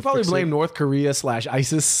whoever was going to fix it? We'd probably blame North Korea /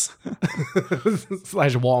 ISIS /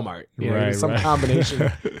 Walmart. Some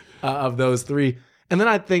combination of those three. And then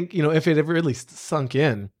I think, if it ever at least sunk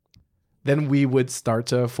in, then we would start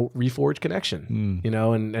to reforge connection,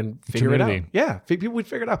 and figure it out. Yeah, people would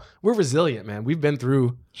figure it out. We're resilient, man. We've been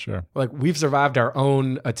through, we've survived our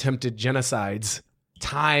own attempted genocides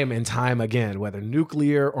time and time again, whether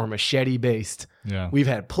nuclear or machete based. Yeah. We've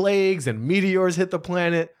had plagues and meteors hit the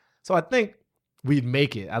planet. So I think we'd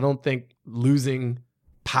make it. I don't think losing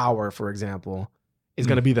power, for example, is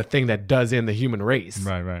going to be the thing that does end the human race.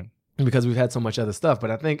 Right. Because we've had so much other stuff. But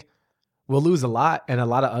I think we'll lose a lot, and a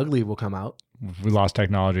lot of ugly will come out. We lost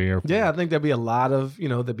technology. I think there'll be a lot of,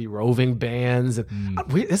 there'll be roving bands. And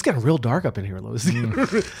it's getting real dark up in here, Louis.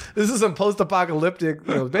 This is some post-apocalyptic,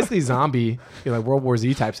 basically zombie, like World War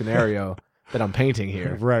Z type scenario that I'm painting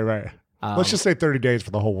here. Right. Let's just say 30 days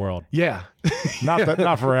for the whole world. Yeah.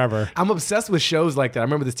 Not forever. I'm obsessed with shows like that. I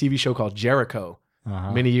remember this TV show called Jericho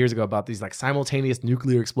many years ago about these like simultaneous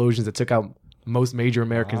nuclear explosions that took out most major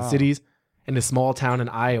American cities. In a small town in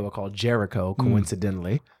Iowa called Jericho,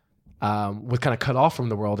 coincidentally, was kind of cut off from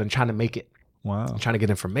the world and trying to make it. Wow. Trying to get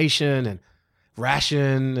information and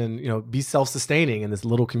ration and, be self-sustaining in this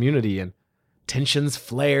little community. And tensions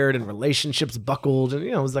flared and relationships buckled. And,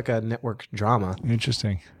 it was like a network drama.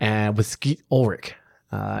 Interesting. And with Skeet Ulrich.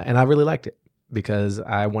 And I really liked it because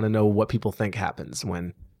I want to know what people think happens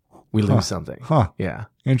when we lose something. Yeah.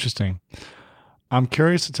 Interesting. I'm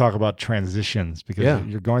curious to talk about transitions because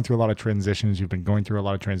you're going through a lot of transitions. You've been going through a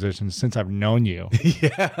lot of transitions since I've known you.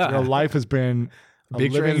 Your life has been a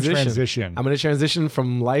big living transition. I'm going to transition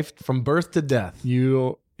from birth to death.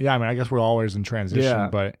 I guess we're always in transition,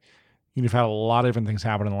 but you've had a lot of different things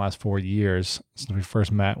happen in the last 4 years since we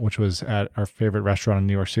first met, which was at our favorite restaurant in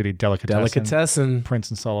New York City, Delicatessen. Prince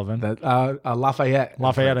and Sullivan. Lafayette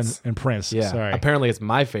and Prince. Yeah. Sorry. Apparently it's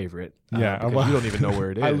my favorite. Yeah. You don't even know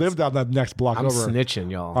where it is. I lived on that next block I'm over.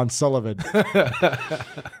 snitching, y'all. On Sullivan.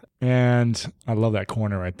 And I love that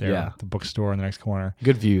corner right there. Yeah. The bookstore in the next corner.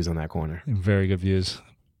 Good views on that corner. Very good views.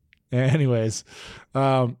 Anyways,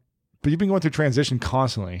 but you've been going through transition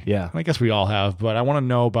constantly. Yeah. I guess we all have, but I want to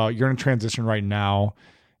know about, you're in transition right now,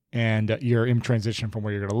 and you're in transition from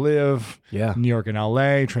where you're going to live. Yeah. New York and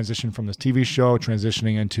LA, transition from this TV show,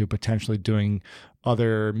 transitioning into potentially doing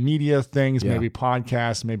other media things, maybe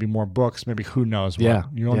podcasts, maybe more books, maybe who knows what. Yeah.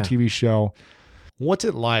 Your own TV show. What's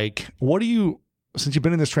it like? Since you've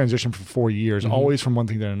been in this transition for 4 years, always from one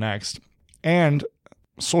thing to the next, and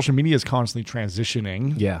social media is constantly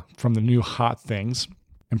transitioning from the new hot things,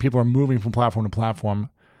 and people are moving from platform to platform.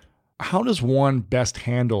 How does one best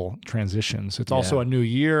handle transitions? It's also a new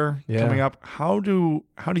year coming up. How do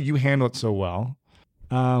you handle it so well?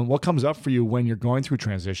 What comes up for you when you're going through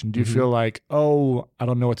transition? Do you feel like, I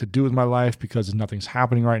don't know what to do with my life because nothing's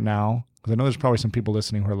happening right now? Because I know there's probably some people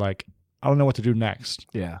listening who are like, I don't know what to do next.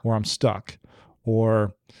 Yeah. Or I'm stuck.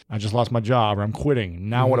 Or I just lost my job, or I'm quitting.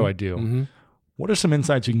 Now what do I do? What are some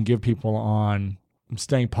insights you can give people on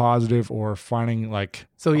staying positive or finding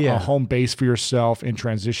a home base for yourself in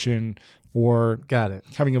transition, or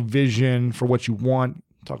having a vision for what you want?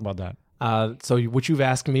 Talk about that. So what you've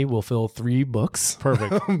asked me will fill 3 books.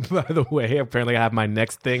 Perfect. By the way, apparently I have my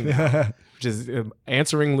next thing, which is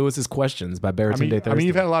answering Lewis's questions by Baratunde Thurston.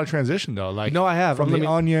 You've had a lot of transition though. I have. From The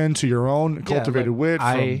Onion to your own Cultivated Wit,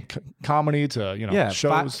 from comedy to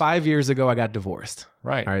shows. 5 years ago, I got divorced.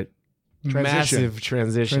 Right. All right. Massive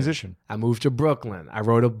transition. I moved to Brooklyn. I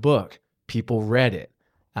wrote a book. People read it.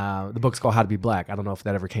 The book's called How to Be Black. I don't know if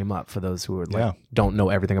that ever came up for those who don't know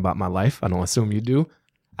everything about my life. I don't assume you do.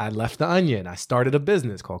 I left The Onion. I started a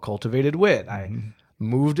business called Cultivated Wit. I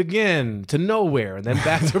moved again to nowhere and then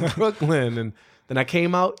back to Brooklyn. And then I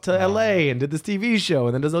came out to LA and did this TV show.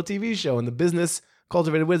 And then there's no TV show. And the business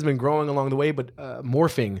Cultivated Wit has been growing along the way, but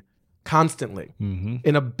morphing constantly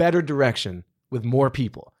in a better direction with more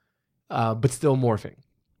people, but still morphing.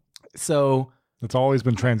 So it's always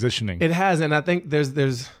been transitioning. It has. And I think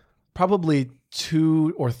there's probably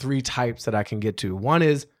 2 or 3 types that I can get to. One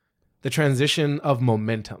is the transition of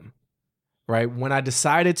momentum, right? When I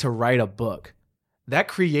decided to write a book, that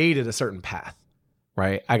created a certain path,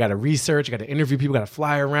 right? I got to research, I got to interview people, got to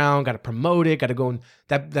fly around, got to promote it, got to go, and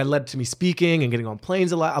that led to me speaking and getting on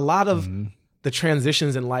planes a lot. A lot of the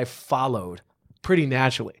transitions in life followed pretty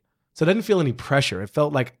naturally. So it didn't feel any pressure. It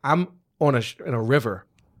felt like I'm in a river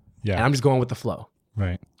and I'm just going with the flow.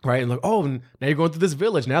 Right. Right. And like, oh, and now you're going through this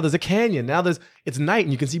village. Now there's a canyon. Now it's night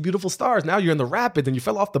and you can see beautiful stars. Now you're in the rapids and you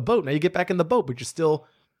fell off the boat. Now you get back in the boat, but you're still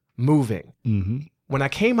moving. Mm-hmm. When I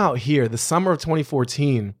came out here, the summer of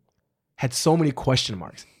 2014 had so many question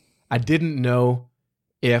marks. I didn't know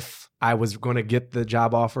if I was going to get the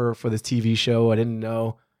job offer for this TV show. I didn't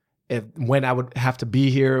know when I would have to be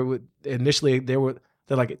here. Initially, they're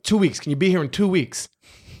like, 2 weeks. Can you be here in 2 weeks?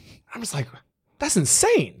 I was like, that's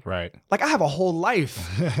insane. Right. Like I have a whole life,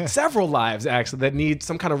 several lives actually, that need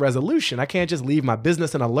some kind of resolution. I can't just leave my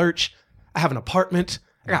business in a lurch. I have an apartment.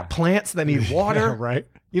 I got plants that need water. Yeah, right.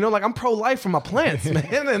 You know, like I'm pro-life for my plants,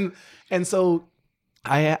 man. And so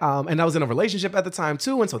I was in a relationship at the time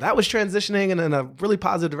too. And so that was transitioning in a really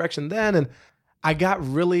positive direction then. And I got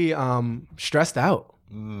really stressed out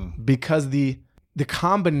because the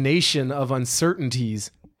combination of uncertainties,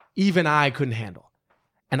 even I couldn't handle.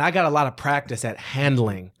 And I got a lot of practice at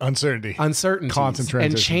handling uncertainties, constant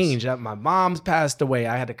transitions, and change. My mom's passed away.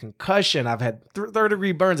 I had a concussion. I've had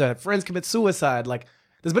third-degree burns. I had friends commit suicide. Like,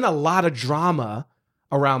 there's been a lot of drama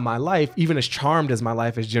around my life, even as charmed as my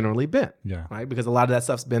life has generally been. Yeah. Right? Because a lot of that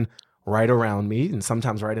stuff's been right around me and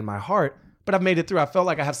sometimes right in my heart. But I've made it through. I felt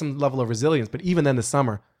like I have some level of resilience. But even then this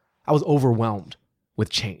summer, I was overwhelmed with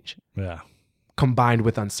change. Yeah. Combined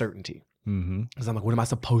with uncertainty. Mm-hmm. Because I'm like, what am I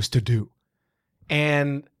supposed to do?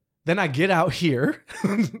 And then I get out here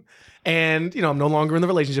and, I'm no longer in the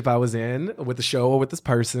relationship I was in with the show or with this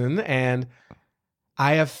person. And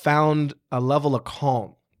I have found a level of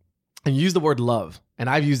calm and use the word love. And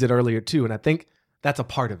I've used it earlier too. And I think that's a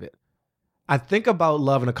part of it. I think about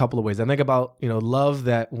love in a couple of ways. I think about, love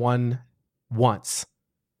that one wants,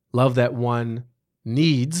 love that one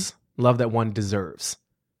needs, love that one deserves.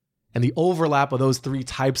 And the overlap of those three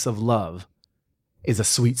types of love is a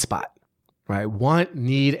sweet spot. Right? Want,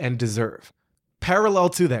 need, and deserve. Parallel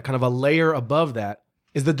to that, kind of a layer above that,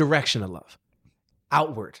 is the direction of love.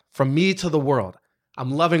 Outward, from me to the world.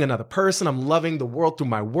 I'm loving another person. I'm loving the world through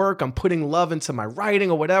my work. I'm putting love into my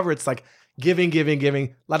writing or whatever. It's like giving.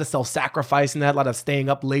 A lot of self-sacrifice in that, a lot of staying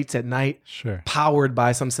up late at night. Sure. Powered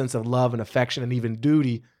by some sense of love and affection and even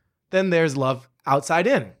duty. Then there's love outside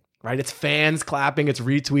in, right? It's fans clapping, it's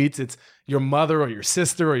retweets, it's your mother or your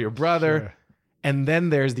sister or your brother. Sure. And then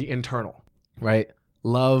there's the internal. Right?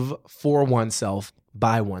 Love for oneself,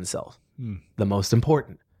 by oneself. The most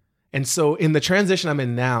important. And so in the transition I'm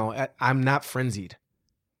in now, I'm not frenzied.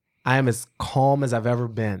 I am as calm as I've ever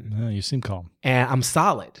been. Yeah, you seem calm. And I'm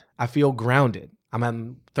solid. I feel grounded.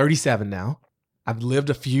 I'm 37 now. I've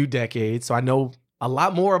lived a few decades, so I know a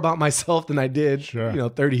lot more about myself than I did,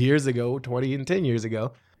 30 years ago, 20 and 10 years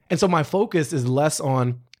ago. And so my focus is less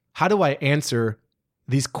on how do I answer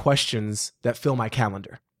these questions that fill my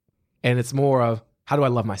calendar? And it's more of how do I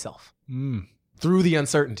love myself through the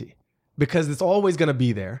uncertainty? Because it's always going to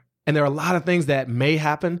be there. And there are a lot of things that may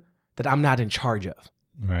happen that I'm not in charge of.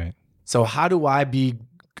 Right. So how do I be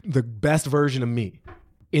the best version of me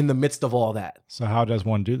in the midst of all that? So how does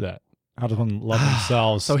one do that? How does one love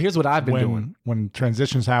themselves? So here's what I've been doing. When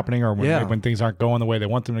transition's happening or when things aren't going the way they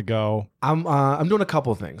want them to go. I'm doing a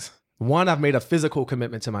couple of things. One, I've made a physical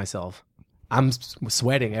commitment to myself. I'm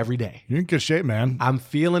sweating every day. You're in good shape, man. I'm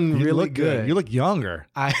feeling really good. You look younger.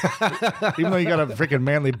 Even though you got a freaking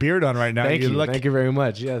manly beard on right now. Thank you very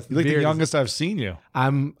much. Yes, you look the youngest I've seen you.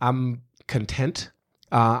 I'm content.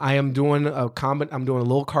 I am doing I'm doing a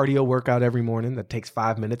little cardio workout every morning that takes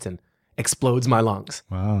 5 minutes and explodes my lungs.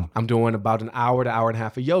 Wow. I'm doing about an hour to hour and a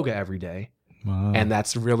half of yoga every day. Wow. And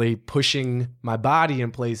that's really pushing my body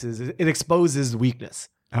in places. It exposes weakness.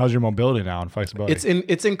 How's your mobility now and flexibility?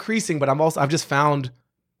 It's increasing, but I've just found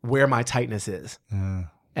where my tightness is.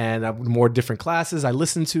 And more different classes I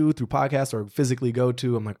listen to through podcasts or physically go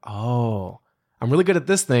to. I'm like, oh, I'm really good at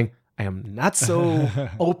this thing. I am not so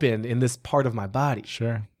open in this part of my body.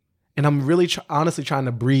 Sure. And I'm really honestly trying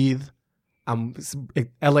to breathe.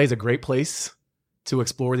 LA is a great place to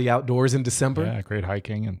explore the outdoors in December. Yeah, great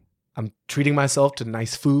hiking. And I'm treating myself to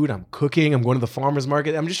nice food. I'm cooking. I'm going to the farmer's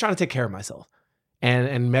market. I'm just trying to take care of myself.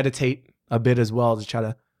 And meditate a bit as well to try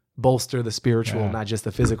to bolster the spiritual, not just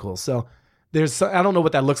the physical. So I don't know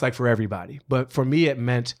what that looks like for everybody, but for me, it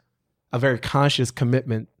meant a very conscious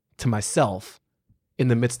commitment to myself in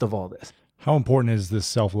the midst of all this. How important is this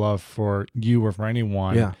self-love for you or for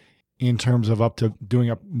anyone in terms of up to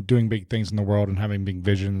doing big things in the world and having big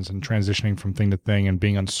visions and transitioning from thing to thing and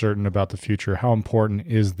being uncertain about the future? How important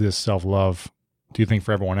is this self-love, do you think,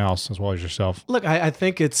 for everyone else as well as yourself? Look, I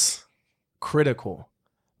think it's critical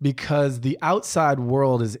because the outside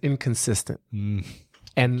world is inconsistent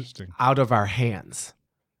and out of our hands.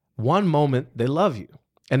 one moment they love you.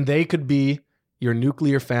 And they could be your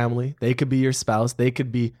nuclear family. They could be your spouse. They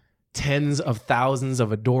could be tens of thousands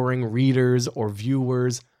of adoring readers or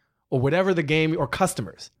viewers or whatever the game, or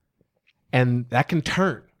customers. And that can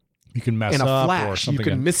turn. You can mess in a up flash. or something.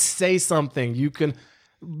 You can missay something. You can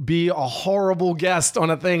be a horrible guest on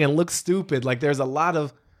a thing and look stupid. Like there's a lot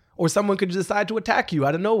of, or someone could decide to attack you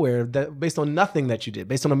out of nowhere based on nothing that you did,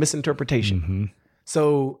 based on a misinterpretation. Mm-hmm.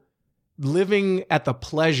 So living at the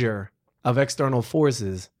pleasure of external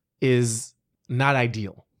forces is not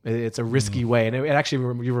ideal. It's a risky way. And it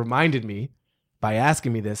actually, you reminded me by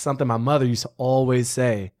asking me this, something my mother used to always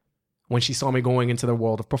say when she saw me going into the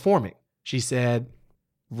world of performing. She said,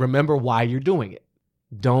 remember why you're doing it.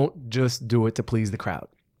 Don't just do it to please the crowd.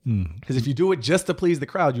 Because if you do it just to please the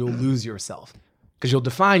crowd, you'll lose yourself. Because you'll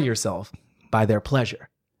define yourself by their pleasure.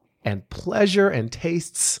 And pleasure and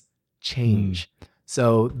tastes change.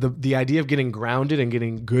 So the idea of getting grounded and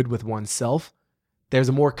getting good with oneself, there's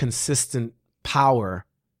a more consistent power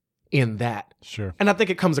in that. Sure. And I think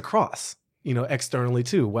it comes across, externally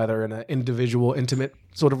too, whether in an individual, intimate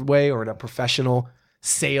sort of way or in a professional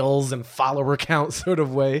sales and follower count sort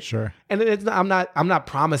of way. Sure. And I'm not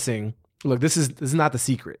promising, look, this is not the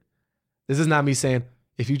secret. This is not me saying,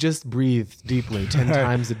 if you just breathe deeply 10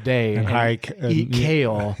 times a day and hike and eat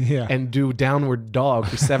kale and do downward dog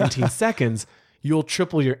for 17 seconds, you'll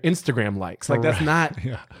triple your Instagram likes. Like that's not,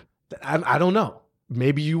 I don't know.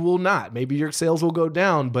 Maybe you will not. Maybe your sales will go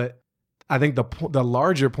down. But I think the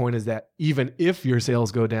larger point is that even if your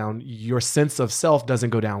sales go down, your sense of self doesn't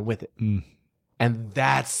go down with it. And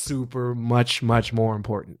that's super much, much more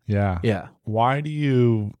important. Yeah. Yeah. Why do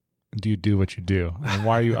you do what you do? And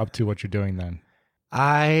why are you up to what you're doing then?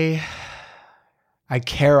 I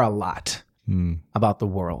care a lot about the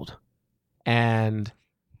world. And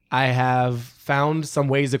I have found some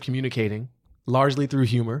ways of communicating, largely through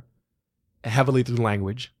humor, heavily through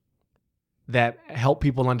language, that help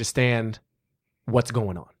people understand what's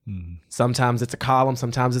going on. Sometimes it's a column,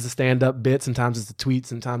 sometimes it's a stand-up bit, sometimes it's a tweet,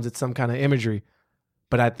 sometimes it's some kind of imagery.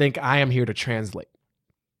 But I think I am here to translate.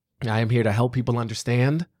 I am here to help people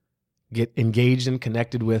understand, get engaged and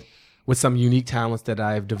connected with some unique talents that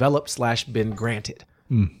I've developed / been granted.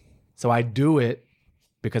 So I do it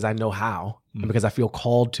because I know how and because I feel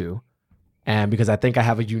called to, and because I think I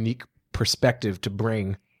have a unique perspective to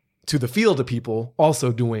bring to the field of people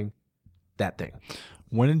also doing that thing.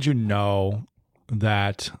 When did you know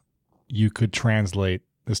that you could translate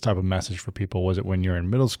this type of message for people? Was it when you're in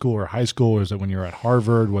middle school or high school? Was it when you were at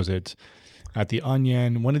Harvard? Was it at the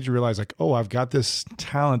Onion? When did you realize like, oh, I've got this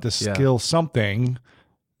talent, this skill, something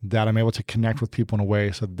that I'm able to connect with people in a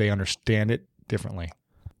way so that they understand it differently?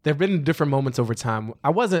 There have been different moments over time. I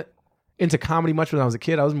wasn't into comedy much when I was a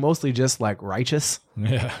kid. I was mostly just like righteous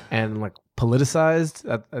and like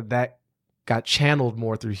politicized. That got channeled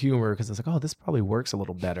more through humor because I was like, oh, this probably works a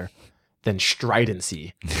little better than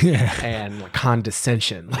stridency and like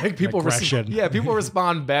condescension. Like people people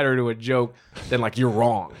respond better to a joke than like you're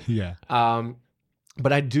wrong.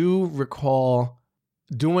 But I do recall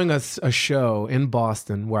doing a show in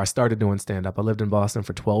Boston where I started doing stand-up. I lived in Boston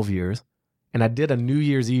for 12 years. And I did a New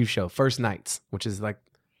Year's Eve show, First Nights, which is like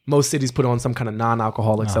most cities put on some kind of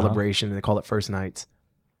non-alcoholic celebration, and they call it First Nights.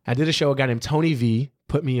 I did a show, a guy named Tony V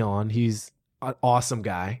put me on. He's an awesome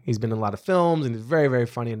guy. He's been in a lot of films and he's very, very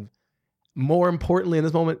funny. And more importantly in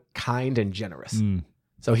this moment, kind and generous.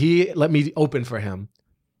 So he let me open for him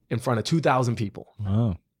in front of 2,000 people.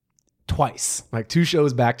 Wow. Twice, like 2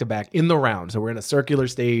 shows back to back in the round. So we're in a circular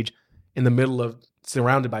stage in the middle of,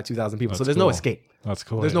 surrounded by 2,000 people. So there's no escape. That's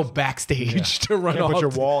cool. There's no backstage to run off. Put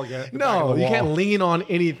your wall again. No, you can't lean on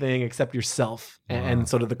anything except yourself and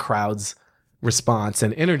sort of the crowd's response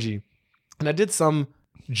and energy. And I did some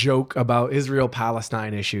joke about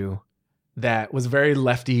Israel-Palestine issue that was a very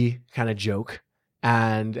lefty kind of joke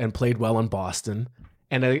and played well in Boston.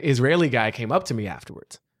 And an Israeli guy came up to me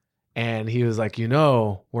afterwards. And he was like,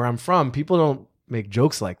 where I'm from, people don't make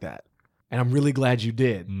jokes like that. And I'm really glad you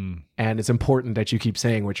did. And it's important that you keep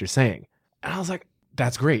saying what you're saying. And I was like,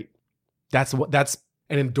 that's great. That's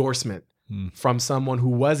an endorsement from someone who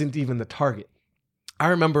wasn't even the target. I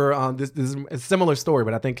remember this is a similar story,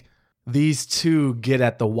 but I think these two get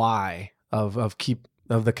at the why of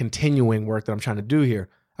the continuing work that I'm trying to do here.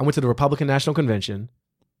 I went to the Republican National Convention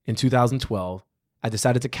in 2012. I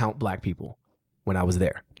decided to count Black people when I was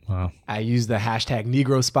there. Wow. I used the hashtag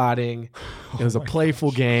Negro spotting. It was a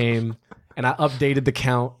playful game. And I updated the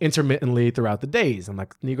count intermittently throughout the days. I'm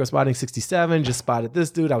like, Negro spotting 67, just spotted this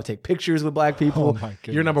dude. I would take pictures with Black people.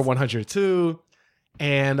 You're number 102.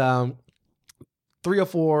 And 3 or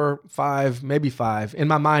 4, 5, maybe 5. In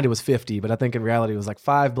my mind, it was 50, but I think in reality, it was like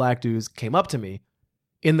 5 black dudes came up to me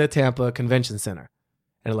in the Tampa Convention Center.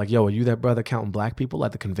 And they're like, yo, are you that brother counting black people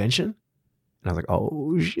at the convention? And I was like,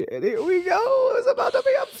 oh, shit, here we go. It's about to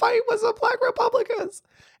be a fight with some black Republicans.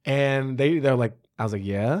 And they're like, I was like,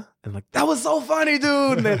 yeah. And like, that was so funny,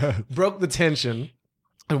 dude. And they broke the tension.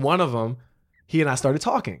 And one of them, he and I started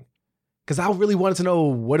talking. Because I really wanted to know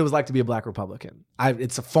what it was like to be a black Republican.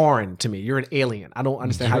 It's a foreign to me. You're an alien. I don't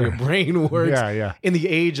understand how your brain works. Yeah. In the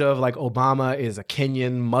age of like Obama is a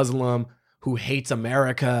Kenyan Muslim who hates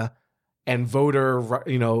America and voter,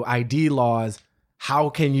 ID laws. How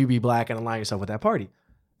can you be black and align yourself with that party?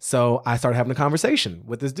 So I started having a conversation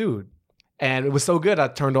with this dude. And it was so good, I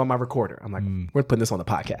turned on my recorder. I'm like, we're putting this on the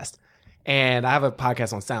podcast. And I have a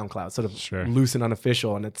podcast on SoundCloud, sort of loose and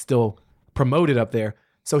unofficial, and it's still promoted up there.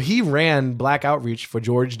 So he ran black outreach for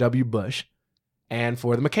George W. Bush and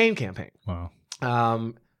for the McCain campaign. Wow.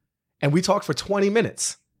 And we talked for 20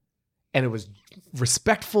 minutes. And it was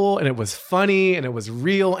respectful, and it was funny, and it was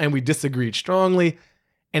real, and we disagreed strongly,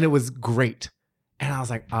 and it was great. And I was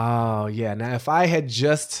like, oh, yeah. Now, if I had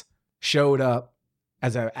just showed up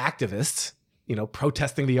as an activist,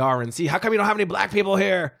 protesting the RNC, how come you don't have any black people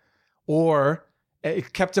here? Or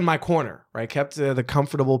it kept in my corner, right? Kept the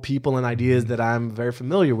comfortable people and ideas that I'm very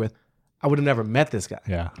familiar with. I would have never met this guy.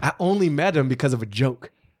 Yeah. I only met him because of a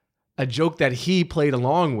joke that he played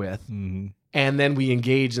along with. Mm-hmm. And then we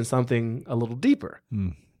engaged in something a little deeper.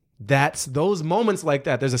 That's those moments like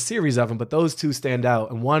that. There's a series of them, but those two stand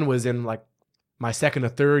out. And one was in like my second or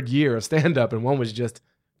third year of stand-up, and one was just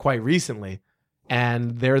quite recently.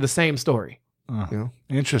 And they're the same story.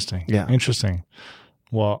 Interesting. Yeah. Interesting.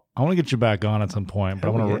 Well, I want to get you back on at some point, but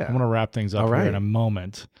I want to wrap things up here in a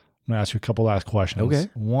moment. I'm going to ask you a couple last questions. Okay.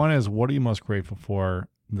 One is, what are you most grateful for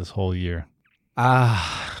this whole year?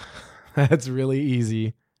 That's really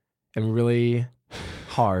easy and really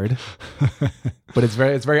hard, but it's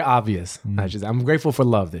very obvious. I'm grateful for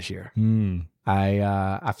love this year.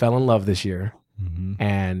 I fell in love this year,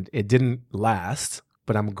 and it didn't last,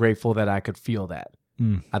 but I'm grateful that I could feel that.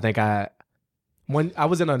 I think when I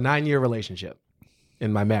was in a 9-year relationship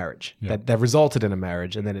in my marriage that resulted in a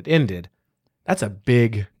marriage, and then it ended. That's a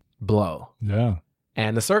big blow. Yeah.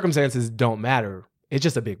 And the circumstances don't matter. It's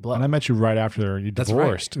just a big blow. And I met you right after you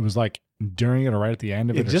divorced. Right. It was like during it or right at the end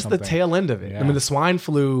of it. Just the tail end of it. Yeah. I mean, the swine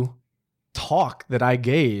flu talk that I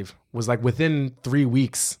gave was like within 3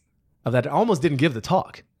 weeks of that. I almost didn't give the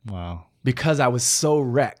talk. Wow. Because I was so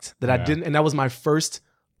wrecked that I didn't. And that was my first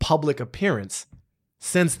public appearance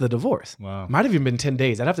since the divorce. Wow. Might have even been 10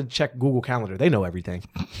 days. I'd have to check Google Calendar. They know everything.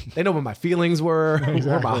 They know where my feelings were,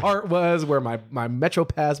 where my heart was, where my Metro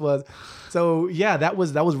Pass was. So yeah, that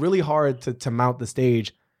was really hard to mount the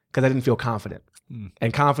stage because I didn't feel confident.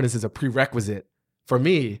 And confidence is a prerequisite for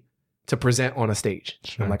me to present on a stage.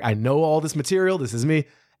 Sure. I'm like, I know all this material. This is me.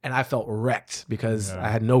 And I felt wrecked because I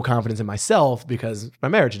had no confidence in myself because my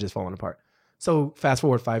marriage had just fallen apart. So fast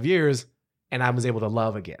forward 5 years and I was able to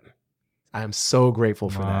love again. I am so grateful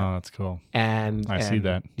for that. Wow, that's cool. And I see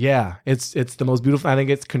that. Yeah, it's the most beautiful. I think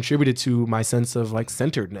it's contributed to my sense of like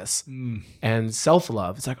centeredness and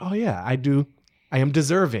self-love. It's like, oh yeah, I am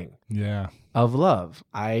deserving of love.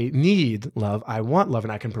 I need love. I want love,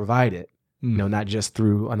 and I can provide it. Not just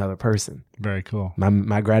through another person. Very cool.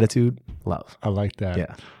 My gratitude, love. I like that.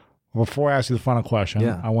 Yeah. Before I ask you the final question,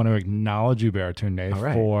 I want to acknowledge you, Baratunde,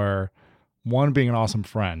 for one, being an awesome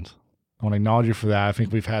friend. I want to acknowledge you for that. I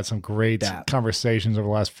think we've had some great conversations over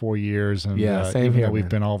the last 4 years. And same here. We've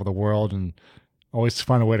been all over the world and always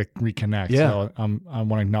find a way to reconnect. Yeah. So I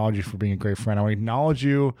want to acknowledge you for being a great friend. I want to acknowledge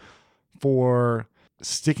you for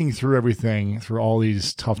sticking through everything, through all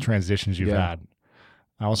these tough transitions you've had.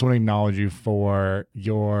 I also want to acknowledge you for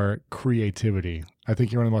your creativity. I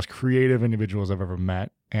think you're one of the most creative individuals I've ever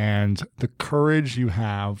met. And the courage you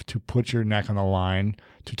have to put your neck on the line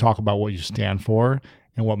to talk about what you stand for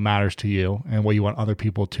and what matters to you and what you want other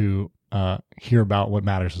people to hear about what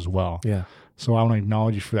matters as well. Yeah. So I want to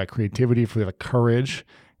acknowledge you for that creativity, for the courage.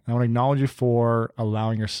 And I want to acknowledge you for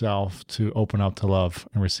allowing yourself to open up to love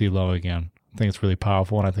and receive love again. I think it's really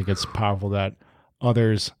powerful. And I think it's powerful that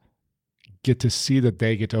others get to see that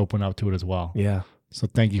they get to open up to it as well. Yeah. So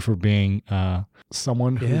thank you for being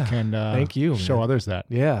someone who can thank you, show others that.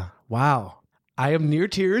 Yeah. Wow. I am near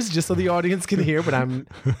tears, just so the audience can hear, but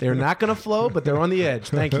they're not going to flow, but they're on the edge.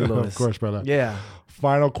 Thank you, Louis. Of course, brother. Yeah.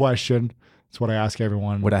 Final question. It's what I ask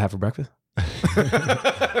everyone. What I have for breakfast?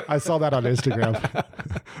 I saw that on Instagram.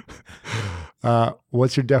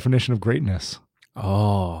 What's your definition of greatness?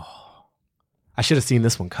 Oh, I should have seen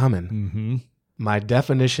this one coming. My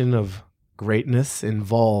definition of greatness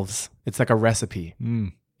involves, it's like a recipe.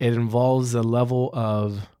 It involves a level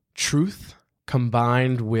of truth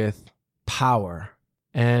combined with power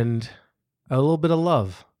and a little bit of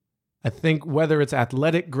love. I think whether it's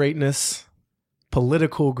athletic greatness,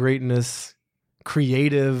 political greatness,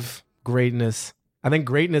 creative greatness, I think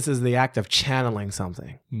greatness is the act of channeling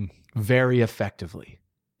something very effectively.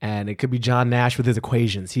 And it could be John Nash with his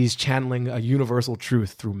equations. He's channeling a universal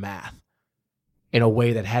truth through math in a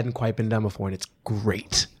way that hadn't quite been done before, and it's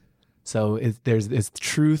great. So it's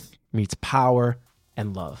truth meets power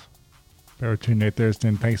and love. Baratunde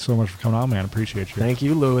Thurston, thanks so much for coming on, man. Appreciate you. Thank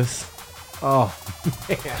you, Lewis. Oh,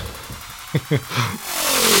 man.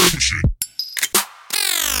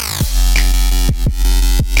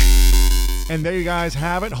 And there you guys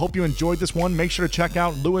have it. Hope you enjoyed this one. Make sure to check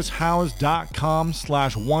out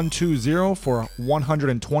lewishowes.com/120 for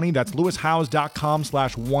 120. That's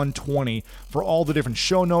lewishowes.com/120 for all the different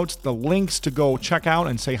show notes, the links to go check out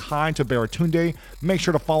and say hi to Baratunde. Make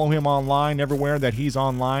sure to follow him online everywhere that he's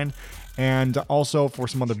online. And also for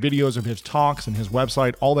some other videos of his talks and his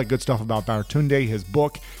website, all that good stuff about Baratunde. His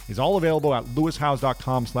book is all available at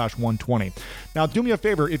lewishowes.com/120. Now, do me a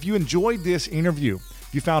favor. If you enjoyed this interview,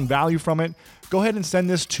 if you found value from it, go ahead and send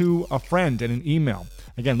this to a friend in an email.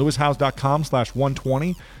 Again,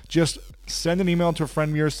 lewishowes.com/120. Just send an email to a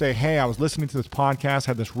friend of yours. Say, hey, I was listening to this podcast,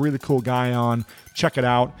 had this really cool guy on. Check it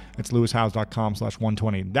out. It's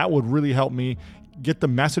lewishowes.com/120. That would really help me get the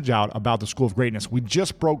message out about the School of Greatness. We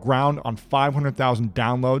just broke ground on 500,000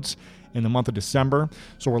 downloads in the month of December.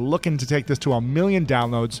 So we're looking to take this to 1 million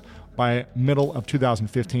downloads by middle of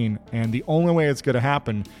 2015. And the only way it's going to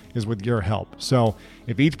happen is with your help. So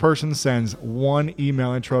if each person sends one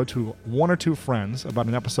email intro to one or two friends about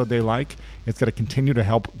an episode they like, it's going to continue to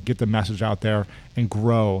help get the message out there and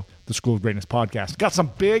grow the School of Greatness podcast. Got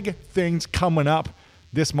some big things coming up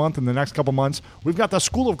this month and the next couple months. We've got the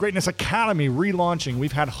School of Greatness Academy relaunching.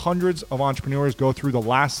 We've had hundreds of entrepreneurs go through the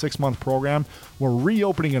last 6-month program. We're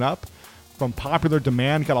reopening it up from popular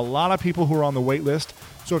demand. Got a lot of people who are on the wait list.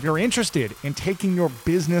 So if you're interested in taking your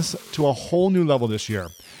business to a whole new level this year,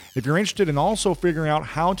 if you're interested in also figuring out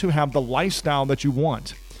how to have the lifestyle that you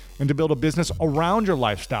want and to build a business around your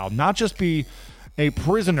lifestyle, not just be a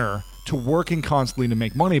prisoner to working constantly to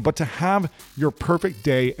make money, but to have your perfect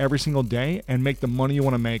day every single day and make the money you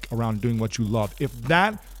want to make around doing what you love. If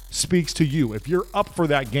that speaks to you, if you're up for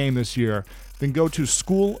that game this year, then go to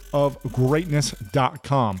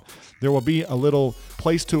schoolofgreatness.com. There will be a little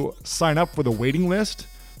place to sign up for the waiting list.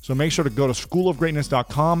 So make sure to go to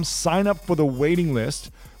schoolofgreatness.com, sign up for the waiting list.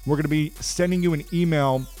 We're going to be sending you an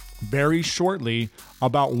email very shortly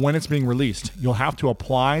about when it's being released. You'll have to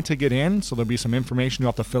apply to get in, so there'll be some information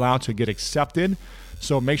you'll have to fill out to get accepted.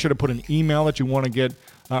 So make sure to put an email that you want to get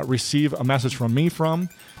receive a message from me from,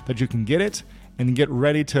 that you can get it, and get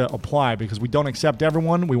ready to apply, because we don't accept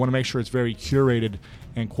everyone. We want to make sure it's very curated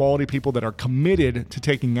and quality people that are committed to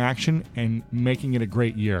taking action and making it a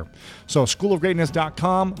great year. So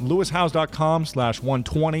schoolofgreatness.com,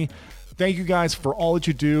 lewishowes.com/120. Thank you guys for all that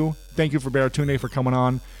you do. Thank you for Baratunde for coming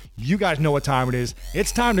on. You guys know what time it is.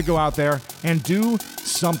 It's time to go out there and do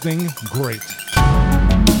something great.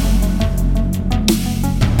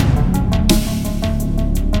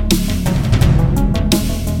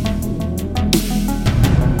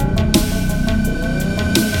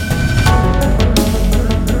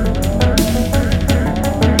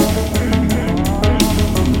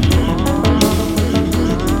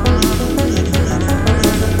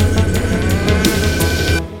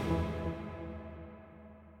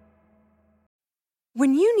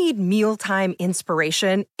 When you need mealtime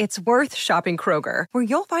inspiration, it's worth shopping Kroger, where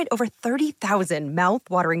you'll find over 30,000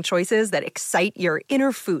 mouth-watering choices that excite your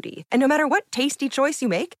inner foodie. And no matter what tasty choice you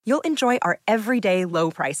make, you'll enjoy our everyday low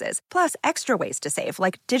prices, plus extra ways to save,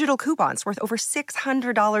 like digital coupons worth over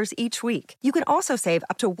 $600 each week. You can also save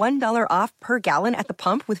up to $1 off per gallon at the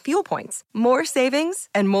pump with fuel points. More savings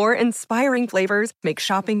and more inspiring flavors make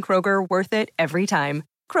shopping Kroger worth it every time.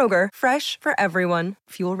 Kroger, fresh for everyone.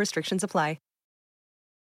 Fuel restrictions apply.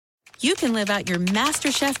 You can live out your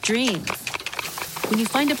MasterChef dreams when you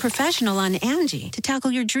find a professional on Angie to tackle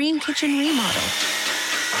your dream kitchen remodel.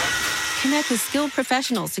 Connect with skilled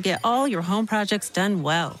professionals to get all your home projects done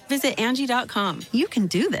well. Visit Angie.com. You can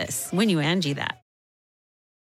do this when you Angie that.